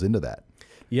process goes into that?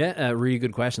 Yeah, really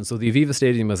good question. So the Aviva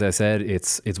Stadium, as I said,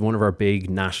 it's one of our big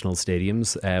national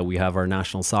stadiums. We have our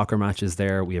national soccer matches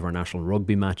there. We have our national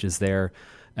rugby matches there.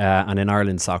 And in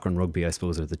Ireland, soccer and rugby, I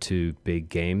suppose, are the two big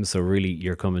games. So really,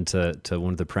 you're coming to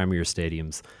one of the premier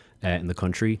stadiums in the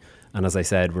country. And as I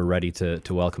said, we're ready to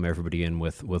welcome everybody in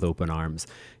with open arms.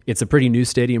 It's a pretty new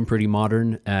stadium, pretty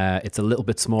modern. It's a little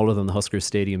bit smaller than the Huskers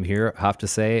Stadium here, I have to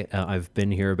say. I've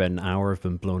been here about an hour. I've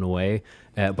been blown away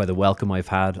by the welcome I've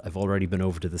had. I've already been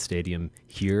over to the stadium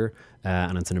here,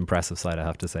 and it's an impressive sight, I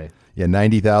have to say. Yeah,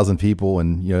 90,000 people,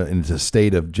 and it's a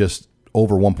state of just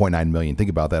over 1.9 million. Think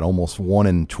about that. Almost 1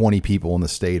 in 20 people in the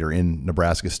state are in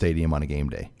Nebraska Stadium on a game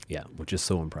day. Yeah, which is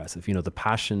so impressive. The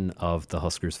passion of the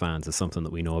Huskers fans is something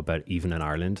that we know about even in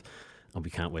Ireland, and we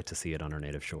can't wait to see it on our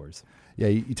native shores. Yeah,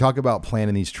 you talk about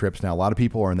planning these trips now. A lot of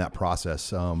people are in that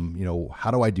process.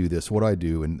 How do I do this? What do I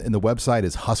do? And the website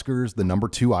is Huskers, the number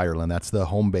 2 Ireland. That's the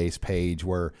home base page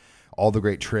where all the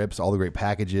great trips, all the great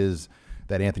packages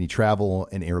that Anthony Travel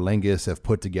and Aer Lingus have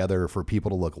put together for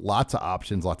people to look. Lots of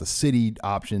options, lots of city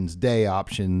options, day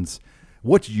options.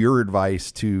 What's your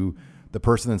advice to the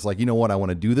person that's like, you know what, I want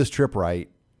to do this trip right.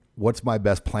 What's my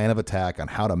best plan of attack on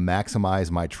how to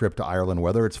maximize my trip to Ireland,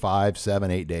 whether it's 5,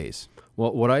 7, 8 days?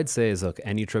 Well, what I'd say is, look,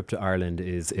 any trip to Ireland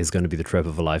is going to be the trip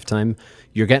of a lifetime.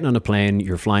 You're getting on a plane,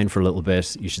 you're flying for a little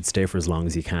bit, you should stay for as long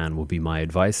as you can, would be my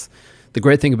advice. The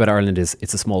great thing about Ireland is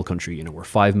it's a small country. We're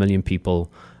 5 million people.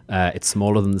 It's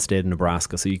smaller than the state of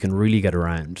Nebraska, so you can really get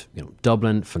around.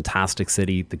 Dublin, fantastic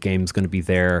city. The game's going to be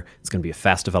there. It's going to be a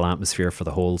festival atmosphere for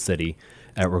the whole city.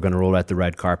 We're going to roll out the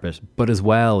red carpet. But as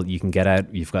well, you can get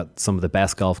out. You've got some of the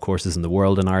best golf courses in the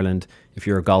world in Ireland. If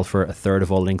you're a golfer, a third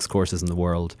of all links courses in the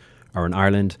world are in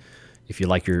Ireland. If you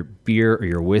like your beer or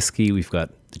your whiskey, we've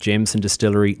got the Jameson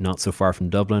Distillery, not so far from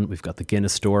Dublin. We've got the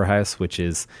Guinness Storehouse, which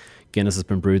is Guinness has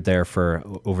been brewed there for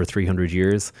over 300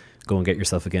 years. Go and get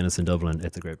yourself a Guinness in Dublin.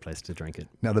 It's a great place to drink it.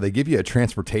 Now, do they give you a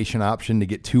transportation option to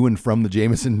get to and from the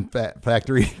Jameson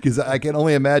factory? Because I can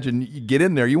only imagine you get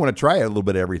in there, you want to try a little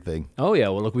bit of everything. Oh yeah,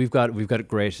 well look, we've got a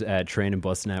great train and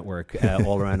bus network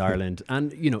all around Ireland.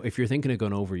 And if you're thinking of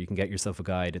going over, you can get yourself a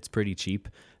guide. It's pretty cheap.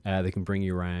 They can bring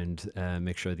you around,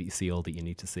 make sure that you see all that you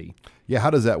need to see. Yeah,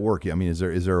 how does that work? I mean, is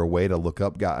there a way to look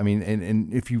up? I mean,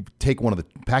 and if you take one of the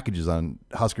packages on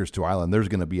Huskers to Ireland, there's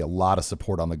going to be a lot of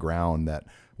support on the ground that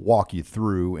walk you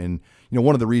through. And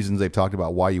one of the reasons they've talked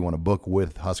about why you want to book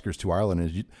with Huskers to Ireland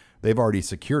is they've already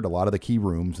secured a lot of the key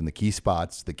rooms and the key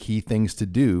spots, the key things to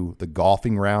do, the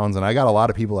golfing rounds. And I got a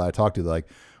lot of people that I talked to, like,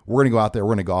 we're going to go out there, we're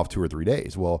going to golf 2 or 3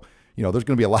 days. Well, there's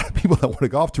going to be a lot of people that want to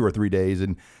golf 2 or 3 days.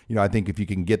 And, I think if you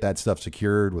can get that stuff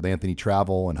secured with Anthony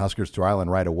Travel and Huskers to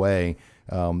Ireland right away,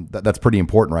 that's pretty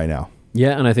important right now.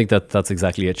 Yeah, and I think that's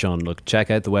exactly it, Sean. Look, check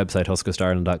out the website,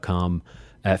 huskersireland.com.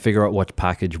 Figure out what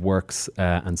package works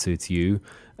and suits you,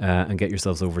 and get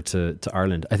yourselves over to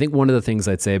Ireland. I think one of the things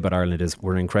I'd say about Ireland is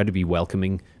we're incredibly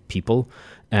welcoming people.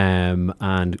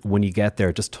 And when you get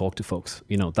there, just talk to folks.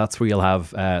 That's where you'll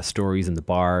have stories in the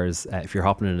bars. If you're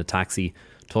hopping in a taxi,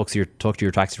 talk to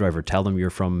your taxi driver. Tell them you're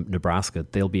from Nebraska.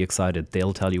 They'll be excited.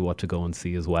 They'll tell you what to go and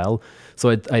see as well. So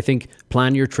I think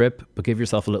plan your trip, but give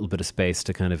yourself a little bit of space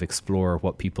to kind of explore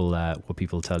what people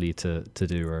tell you to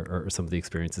do, or some of the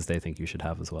experiences they think you should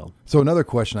have as well. So another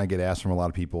question I get asked from a lot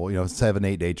of people,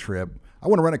 7-8 day trip. I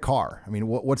want to rent a car. I mean,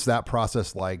 what's that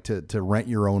process like to rent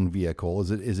your own vehicle?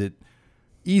 Is it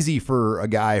easy for a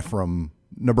guy from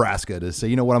Nebraska to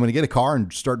say, I'm going to get a car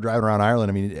and start driving around Ireland?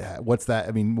 I mean, what's that?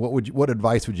 I mean, what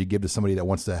advice would you give to somebody that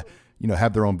wants to,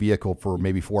 have their own vehicle for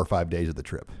maybe 4 or 5 days of the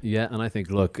trip? Yeah, and I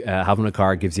think, look, having a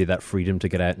car gives you that freedom to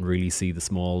get out and really see the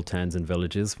small towns and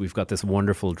villages. We've got this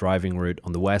wonderful driving route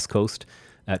on the West Coast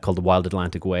called the Wild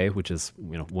Atlantic Way, which is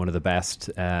one of the best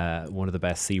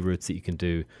sea routes that you can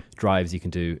do, drives you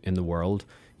can do in the world.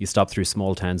 You stop through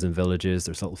small towns and villages.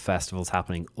 There's little festivals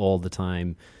happening all the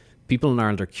time. People in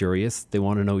Ireland are curious. They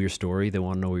want to know your story. They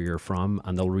want to know where you're from,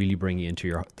 and they'll really bring you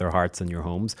into their hearts and your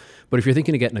homes. But if you're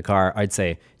thinking of getting a car, I'd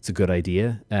say it's a good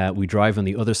idea. We drive on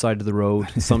the other side of the road.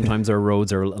 Sometimes our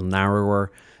roads are a little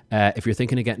narrower. If you're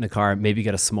thinking of getting a car, maybe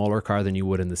get a smaller car than you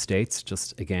would in the States,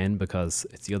 just again, because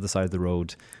it's the other side of the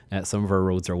road. Some of our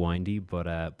roads are windy, but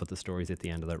the stories at the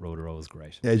end of that road are always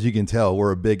great. As you can tell,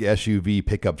 we're a big SUV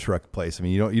pickup truck place. I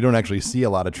mean, you don't actually see a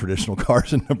lot of traditional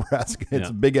cars in Nebraska.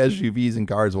 It's big SUVs and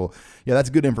cars. Well, yeah, that's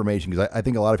good information, because I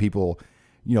think a lot of people,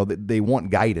 they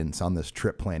want guidance on this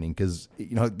trip planning, because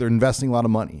they're investing a lot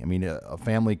of money. I mean, a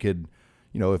family could,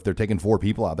 if they're taking 4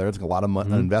 people out there, it's a lot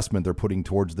of investment they're putting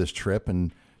towards this trip,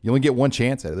 and you only get one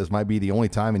chance at it. This might be the only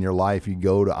time in your life you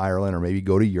go to Ireland or maybe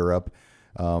go to Europe.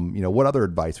 What other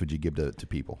advice would you give to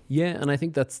people? Yeah, and I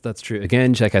think that's true.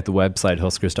 Again, check out the website,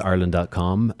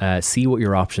 huskerstoireland.com. See what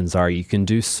your options are. You can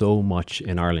do so much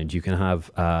in Ireland. You can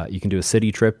do a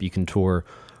city trip. You can tour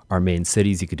our main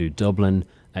cities. You could do Dublin,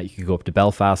 You could go up to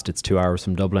Belfast, it's 2 hours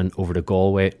from Dublin, over to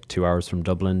Galway, 2 hours from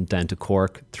Dublin, down to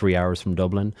Cork, 3 hours from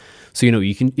Dublin. So,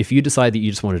 you can, if you decide that you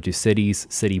just want to do cities,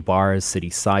 city bars, city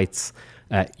sites,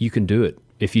 you can do it.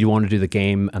 If you want to do the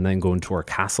game and then go and tour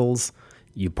castles,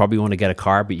 you probably want to get a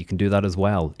car, but you can do that as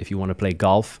well. If you want to play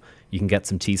golf, you can get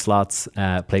some tee slots,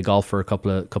 play golf for a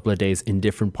couple of days in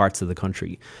different parts of the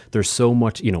country. There's so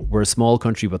much, we're a small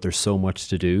country, but there's so much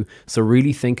to do. So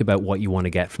really think about what you want to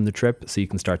get from the trip so you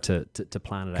can start to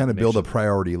plan it out. Kind of build a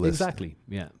priority list. Exactly,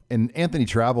 yeah. And Anthony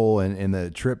Travel and the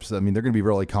trips, I mean, they're going to be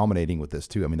really accommodating with this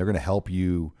too. I mean, they're going to help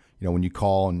you, when you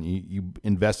call and you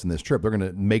invest in this trip, they're going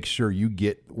to make sure you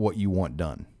get what you want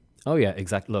done. Oh yeah,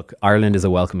 exactly. Look, Ireland is a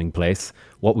welcoming place.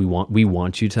 We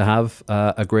want you to have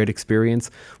a great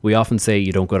experience. We often say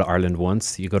you don't go to Ireland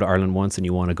once, you go to Ireland once and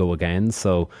you want to go again.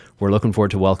 So we're looking forward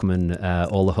to welcoming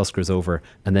all the Huskers over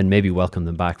and then maybe welcome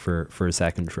them back for a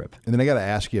second trip. And then I got to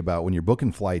ask you about when you're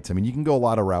booking flights. I mean, you can go a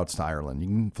lot of routes to Ireland. You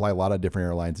can fly a lot of different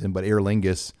airlines in, but Aer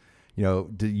Lingus,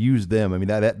 to use them, I mean,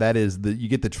 that is you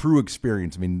get the true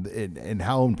experience. I mean, and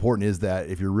how important is that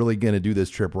if you're really going to do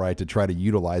this trip right, to try to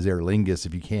utilize Aer Lingus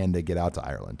if you can to get out to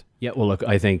Ireland? Yeah, well, look,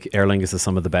 I think Aer Lingus is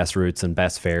some of the best routes and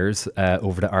best fares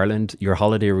over to Ireland. Your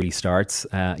holiday really starts,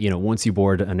 once you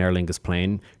board an Aer Lingus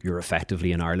plane, you're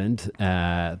effectively in Ireland.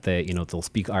 They'll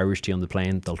speak Irish to you on the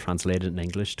plane. They'll translate it in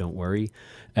English. Don't worry.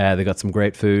 They got some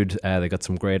great food. They got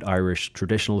some great Irish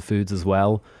traditional foods as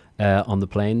well. On the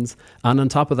planes. And on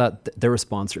top of that, they're a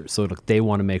sponsor. So look, they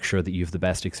want to make sure that you have the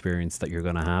best experience that you're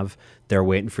going to have. They're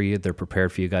waiting for you. They're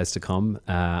prepared for you guys to come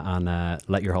and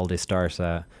let your holiday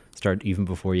start even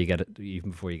before you get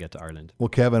to Ireland. Well,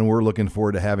 Kevin, we're looking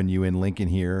forward to having you in Lincoln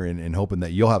here and hoping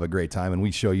that you'll have a great time and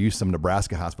we show you some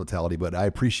Nebraska hospitality. But I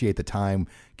appreciate the time.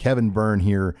 Kevin Byrne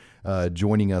here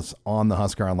joining us on the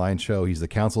Husker Online Show. He's the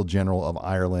Consul General of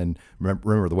Ireland.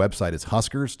 Remember, the website is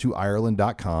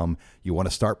huskers2ireland.com. You want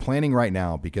to start planning right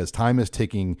now because time is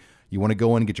ticking. You want to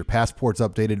go in and get your passports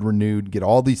updated, renewed, get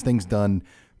all these things done.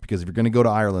 Because if you're going to go to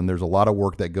Ireland, there's a lot of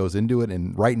work that goes into it.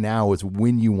 And right now is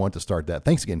when you want to start that.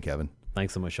 Thanks again, Kevin.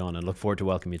 Thanks so much, Sean. And look forward to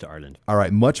welcoming you to Ireland. All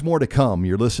right. Much more to come.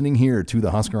 You're listening here to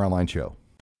the Husker Online Show.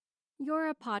 You're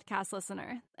a podcast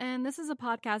listener, and this is a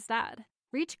podcast ad.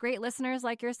 Reach great listeners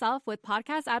like yourself with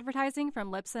podcast advertising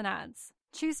from Libsyn Ads.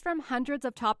 Choose from hundreds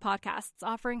of top podcasts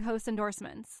offering host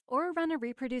endorsements, or run a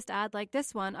reproduced ad like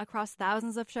this one across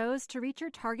thousands of shows to reach your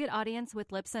target audience with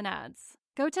Libsyn Ads.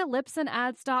 Go to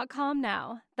libsynads.com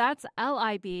now. That's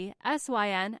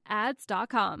LIBSYN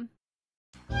ads.com.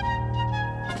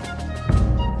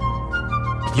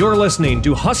 You're listening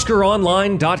to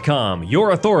HuskerOnline.com,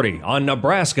 your authority on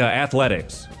Nebraska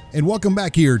athletics. And welcome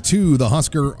back here to the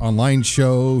Husker Online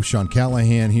Show. Sean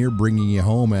Callahan here bringing you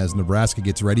home as Nebraska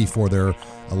gets ready for their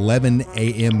 11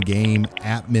 a.m. game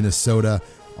at Minnesota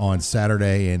on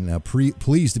Saturday. And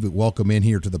pleased to welcome in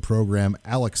here to the program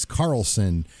Alex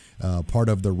Carlson, part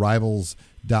of the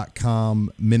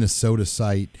Rivals.com Minnesota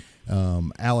site.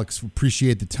 Alex,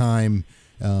 appreciate the time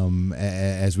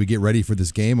as we get ready for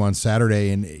this game on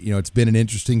Saturday. And, it's been an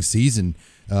interesting season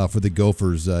for the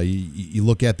Gophers. You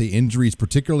look at the injuries,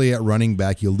 particularly at running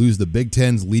back. You lose the Big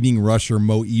Ten's leading rusher,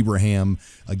 Mo Ibrahim,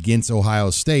 against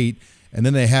Ohio State. And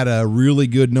then they had a really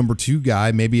good number 2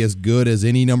 guy, maybe as good as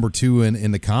any number 2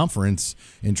 in the conference,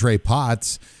 in Trey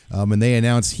Potts. And they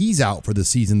announced he's out for the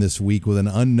season this week with an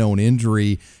unknown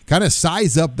injury. Kind of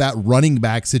size up that running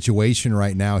back situation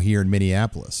right now here in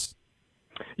Minneapolis.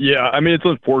 Yeah, I mean, it's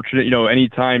unfortunate.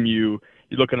 Anytime you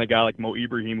look at a guy like Mo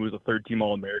Ibrahim, who was a third-team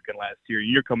All-American last year,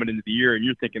 you're coming into the year and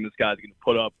you're thinking this guy's going to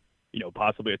put up,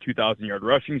 possibly a 2,000-yard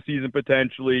rushing season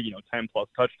potentially, 10-plus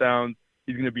touchdowns.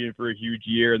 He's going to be in for a huge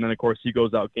year. And then, of course, he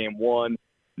goes out game 1.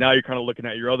 Now you're kind of looking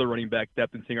at your other running back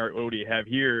depth and saying, all right, what do you have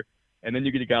here? And then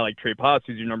you get a guy like Trey Potts,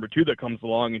 who's your number 2 that comes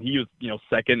along, and he was,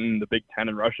 second in the Big Ten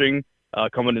in rushing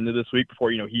coming into this week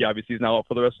before, he obviously is now out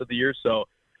for the rest of the year. So,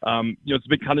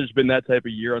 it's been that type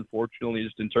of year, unfortunately,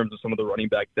 just in terms of some of the running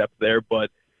back depth there. But,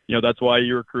 that's why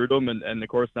you recruit them. And of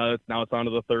course, now it's on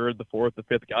to the 3rd, the 4th, the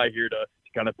 5th guy here to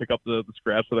kind of pick up the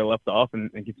scraps where they left off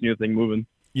and continue the thing moving.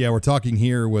 Yeah, we're talking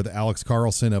here with Alex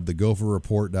Carlson of the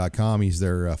GopherReport.com. He's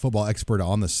their football expert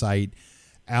on the site.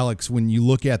 Alex, when you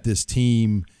look at this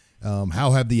team,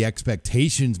 how have the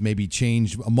expectations maybe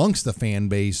changed amongst the fan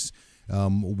base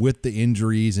with the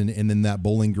injuries and then that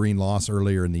Bowling Green loss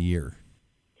earlier in the year?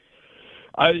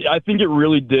 I think it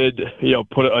really did,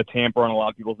 put a tamper on a lot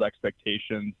of people's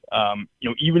expectations.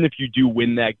 Even if you do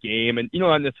win that game, and you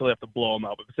don't necessarily have to blow them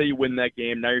out, but say you win that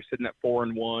game, now you're sitting at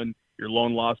 4-1. Your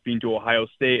lone loss being to Ohio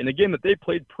State, and a game that they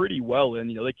played pretty well in.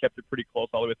 They kept it pretty close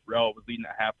all the way throughout. It was leading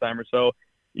at halftime or so.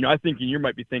 I think you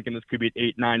might be thinking this could be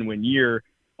an 8-9 win year.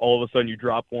 all of a sudden you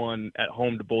drop one at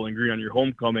home to Bowling Green on your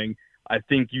homecoming. I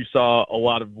think you saw a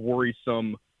lot of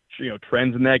worrisome,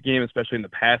 trends in that game, especially in the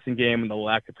passing game and the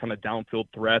lack of kind of downfield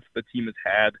threats the team has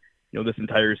had, this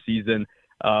entire season.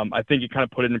 I think it kind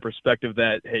of put it in perspective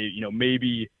that, hey,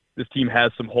 maybe this team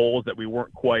has some holes that we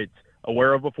weren't quite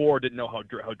aware of before, didn't know how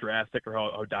drastic or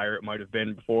how dire it might have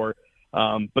been before.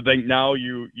 But then now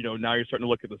now you're starting to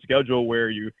look at the schedule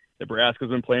where Nebraska's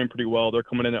been playing pretty well. They're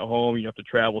coming in at home. You have to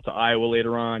travel to Iowa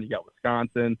later on. You got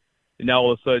Wisconsin. And now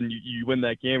all of a sudden you win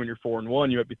that game and you're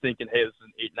 4-1. You might be thinking, hey, this is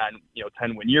an 8, 9,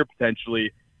 10 win year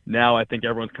potentially. Now I think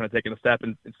everyone's kind of taking a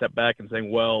step back and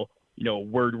saying, well,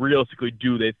 where realistically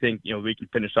do they think, we can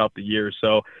finish out the year?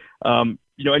 So,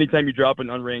 anytime you drop to an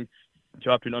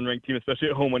unranked team, especially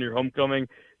at home when you're homecoming,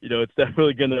 it's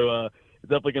definitely going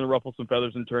to ruffle some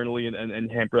feathers internally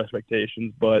and hamper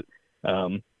expectations. But,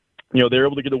 they were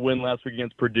able to get a win last week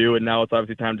against Purdue, and now it's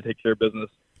obviously time to take care of business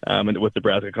and with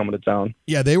Nebraska coming to town.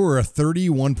 Yeah, they were a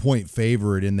 31-point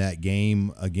favorite in that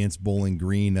game against Bowling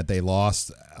Green that they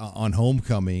lost on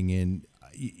homecoming. And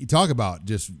you talk about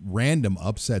just random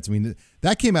upsets. I mean,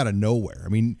 that came out of nowhere. I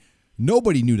mean,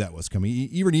 nobody knew that was coming.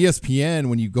 Even ESPN,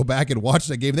 when you go back and watch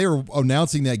that game, they were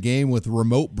announcing that game with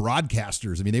remote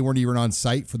broadcasters. I mean, they weren't even on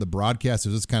site for the broadcast. It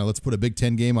was just kind of, let's put a Big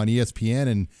Ten game on ESPN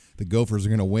and the Gophers are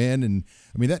going to win. And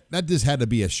I mean, that just had to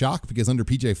be a shock because under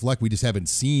PJ Fleck, we just haven't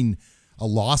seen a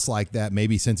loss like that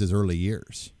maybe since his early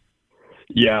years.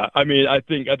 Yeah, I mean, I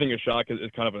think a shock is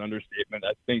kind of an understatement.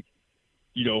 I think,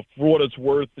 for what it's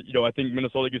worth, I think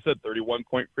Minnesota, like you said,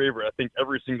 31-point favorite. I think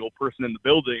every single person in the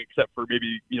building, except for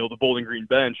maybe, the Bowling Green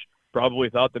bench, probably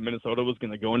thought that Minnesota was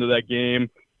going to go into that game,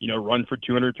 run for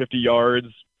 250 yards,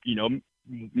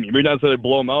 maybe not necessarily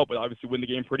blow them out, but obviously win the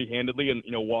game pretty handedly and,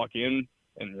 walk in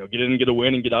and, get in and get a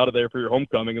win and get out of there for your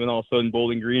homecoming. And then all of a sudden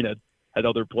Bowling Green had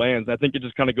other plans. And I think it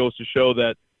just kind of goes to show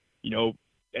that,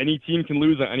 any team can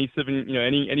lose on any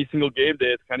single game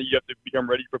day. It's kind of, you have to become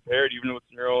ready, prepared, even if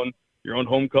it's your own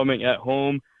homecoming at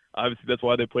home. Obviously, that's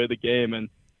why they play the game.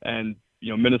 And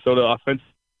Minnesota offense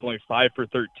only 5 for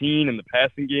 13 in the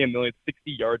passing game. They only had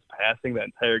 60 yards passing that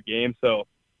entire game. So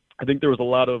I think there was a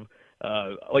lot of,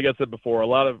 like I said before, a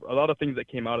lot of things that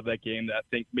came out of that game that I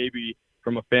think maybe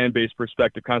from a fan base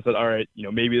perspective kind of said, all right,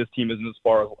 maybe this team isn't as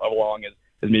far along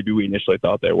as maybe we initially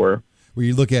thought they were. When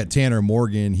you look at Tanner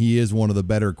Morgan, he is one of the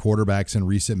better quarterbacks in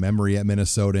recent memory at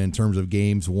Minnesota in terms of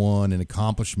games won and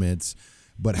accomplishments.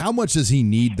 But how much does he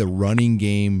need the running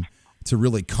game to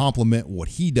really complement what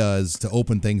he does to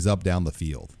open things up down the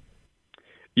field?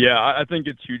 Yeah, I think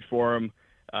it's huge for him.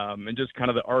 And just kind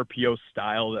of the RPO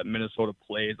style that Minnesota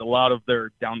plays. A lot of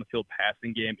their down-the-field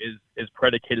passing game is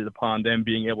predicated upon them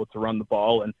being able to run the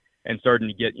ball and starting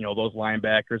to get, those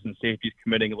linebackers and safeties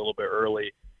committing a little bit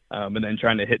early and then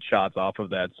trying to hit shots off of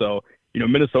that. So,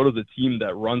 Minnesota's a team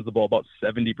that runs the ball about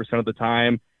 70% of the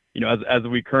time. As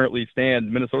we currently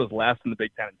stand, Minnesota's last in the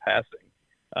Big Ten in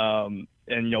passing.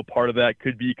 And, part of that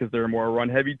could be because they're a more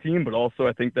run-heavy team, but also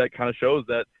I think that kind of shows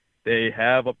that they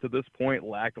have, up to this point,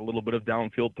 lacked a little bit of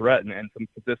downfield threat and some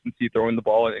consistency throwing the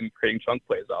ball and creating chunk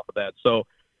plays off of that. So,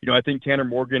 I think Tanner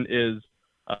Morgan is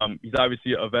he's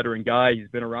obviously a veteran guy. He's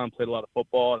been around, played a lot of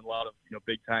football and a lot of,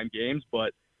 big-time games,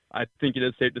 but I think it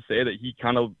is safe to say that he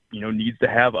kind of, needs to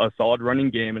have a solid running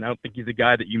game. And I don't think he's a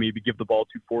guy that you maybe give the ball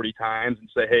to 40 times and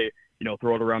say, hey,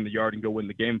 throw it around the yard and go win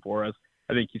the game for us.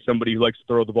 I think he's somebody who likes to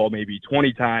throw the ball maybe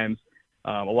 20 times,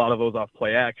 a lot of those off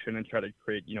play action and try to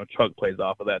create, chunk plays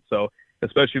off of that. So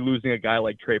especially losing a guy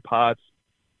like Trey Potts,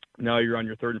 now you're on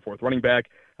your third and fourth running back.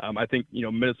 I think,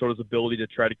 Minnesota's ability to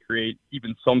try to create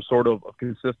even some sort of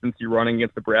consistency running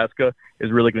against Nebraska is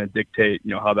really going to dictate,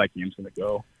 how that game's going to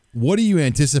go. What do you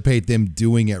anticipate them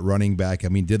doing at running back? I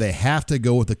mean, do they have to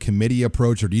go with a committee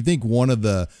approach, or do you think one of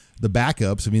the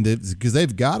backups, I mean, because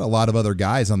they've got a lot of other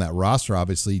guys on that roster,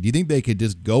 obviously, do you think they could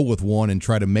just go with one and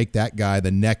try to make that guy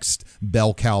the next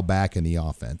bell cow back in the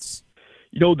offense?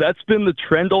 That's been the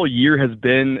trend all year has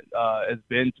been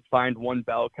to find one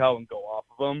bell cow and go off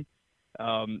of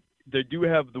them. They do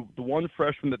have the one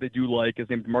freshman that they do like. His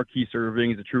name's Marquise Irving.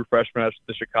 He's a true freshman out of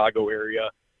the Chicago area.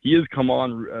 He has come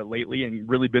on lately and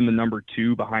really been the number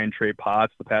 2 behind Trey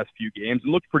Potts the past few games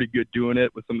and looked pretty good doing it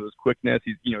with some of his quickness.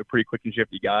 He's, a pretty quick and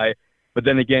shifty guy. But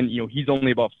then again, he's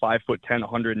only about 5'10",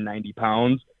 190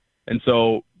 pounds. And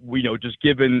so, just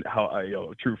given how,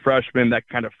 a true freshman, that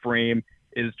kind of frame,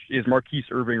 is Marquise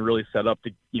Irving really set up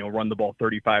to, run the ball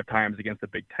 35 times against a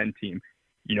Big Ten team?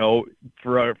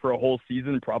 For a whole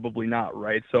season, probably not,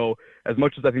 right? So as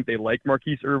much as I think they like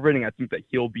Marquise Irving, I think that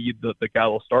he'll be the guy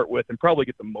they'll start with and probably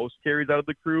get the most carries out of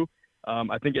the crew.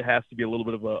 I think it has to be a little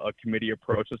bit of a committee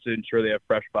approach just to ensure they have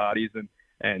fresh bodies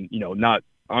and not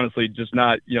honestly just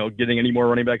not, getting any more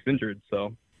running backs injured.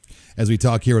 So as we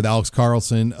talk here with Alex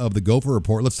Carlson of the Gopher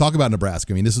Report, let's talk about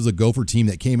Nebraska. I mean, this is a Gopher team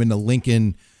that came into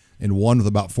Lincoln and won with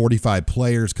about 45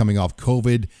 players coming off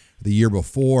COVID the year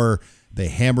before. They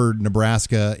hammered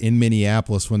Nebraska in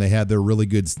Minneapolis when they had their really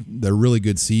good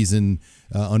season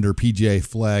under PJ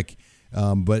Fleck.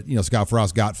 But Scott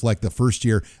Frost got Fleck the first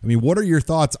year. I mean, what are your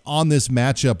thoughts on this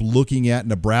matchup looking at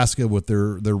Nebraska with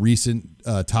their recent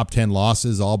top 10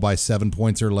 losses, all by 7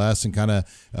 points or less, and kind of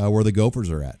where the Gophers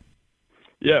are at?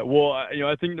 Yeah, well,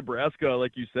 I think Nebraska,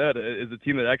 like you said, is a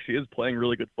team that actually is playing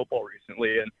really good football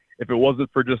recently. And if it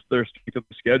wasn't for just their strength of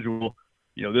the schedule,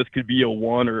 this could be a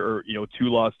 1 or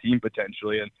 2-loss team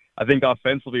potentially. And I think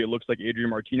offensively, it looks like Adrian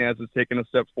Martinez has taken a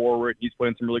step forward. He's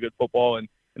playing some really good football, and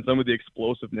some of the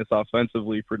explosiveness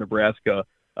offensively for Nebraska,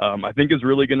 I think is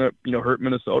really going to, hurt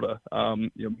Minnesota.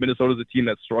 Minnesota's a team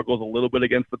that struggles a little bit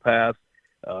against the pass.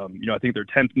 I think they're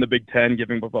 10th in the Big Ten,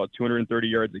 giving up about 230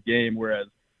 yards a game, whereas,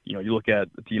 you look at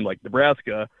a team like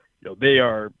Nebraska,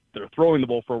 they're throwing the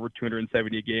ball for over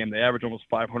 270 a game. They average almost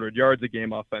 500 yards a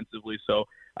game offensively. So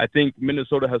I think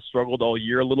Minnesota has struggled all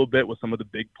year a little bit with some of the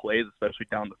big plays, especially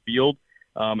down the field.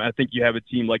 I think you have a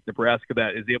team like Nebraska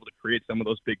that is able to create some of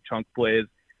those big chunk plays.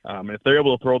 And if they're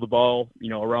able to throw the ball,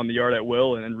 around the yard at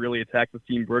will and really attack the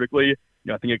team vertically,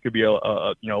 I think it could be a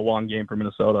long game for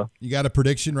Minnesota. You got a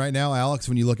prediction right now, Alex,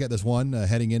 when you look at this one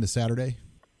heading into Saturday?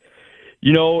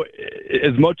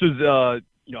 As much as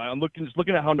I'm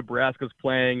looking at how Nebraska's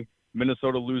playing,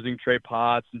 Minnesota losing Trey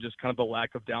Potts, and just kind of the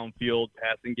lack of downfield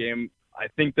passing game, I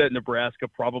think that Nebraska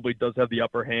probably does have the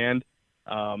upper hand.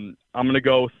 I'm going to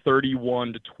go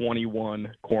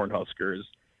 31-21 Cornhuskers.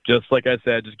 Just like I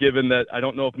said, just given that I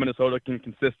don't know if Minnesota can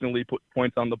consistently put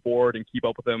points on the board and keep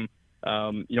up with them,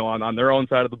 on their own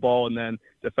side of the ball. And then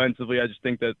defensively, I just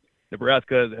think that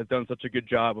Nebraska has done such a good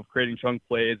job of creating chunk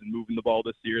plays and moving the ball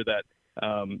this year that,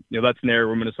 that's an area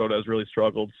where Minnesota has really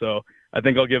struggled. So I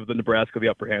think I'll give the Nebraska the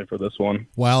upper hand for this one.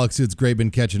 Well, Alex, it's great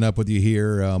been catching up with you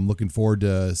here. Looking forward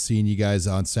to seeing you guys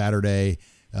on Saturday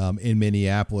in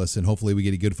Minneapolis, and hopefully we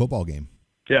get a good football game.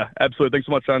 Yeah, absolutely. Thanks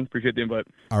so much, Sean. Appreciate the invite.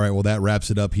 All right, well, that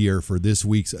wraps it up here for this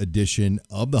week's edition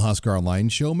of the Husker Online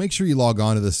Show. Make sure you log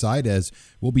on to the site, as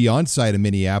we'll be on site in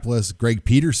Minneapolis. Greg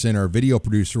Peterson, our video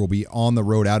producer, will be on the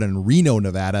road out in Reno,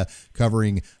 Nevada,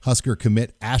 covering Husker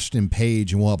commit Ashton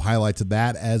Page, and we'll have highlights of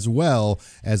that as well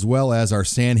as our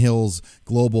Sandhills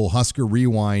Global Husker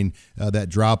Rewind that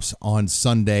drops on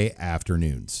Sunday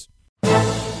afternoons.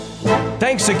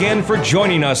 Thanks again for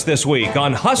joining us this week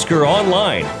on Husker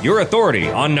Online, your authority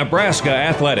on Nebraska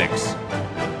athletics.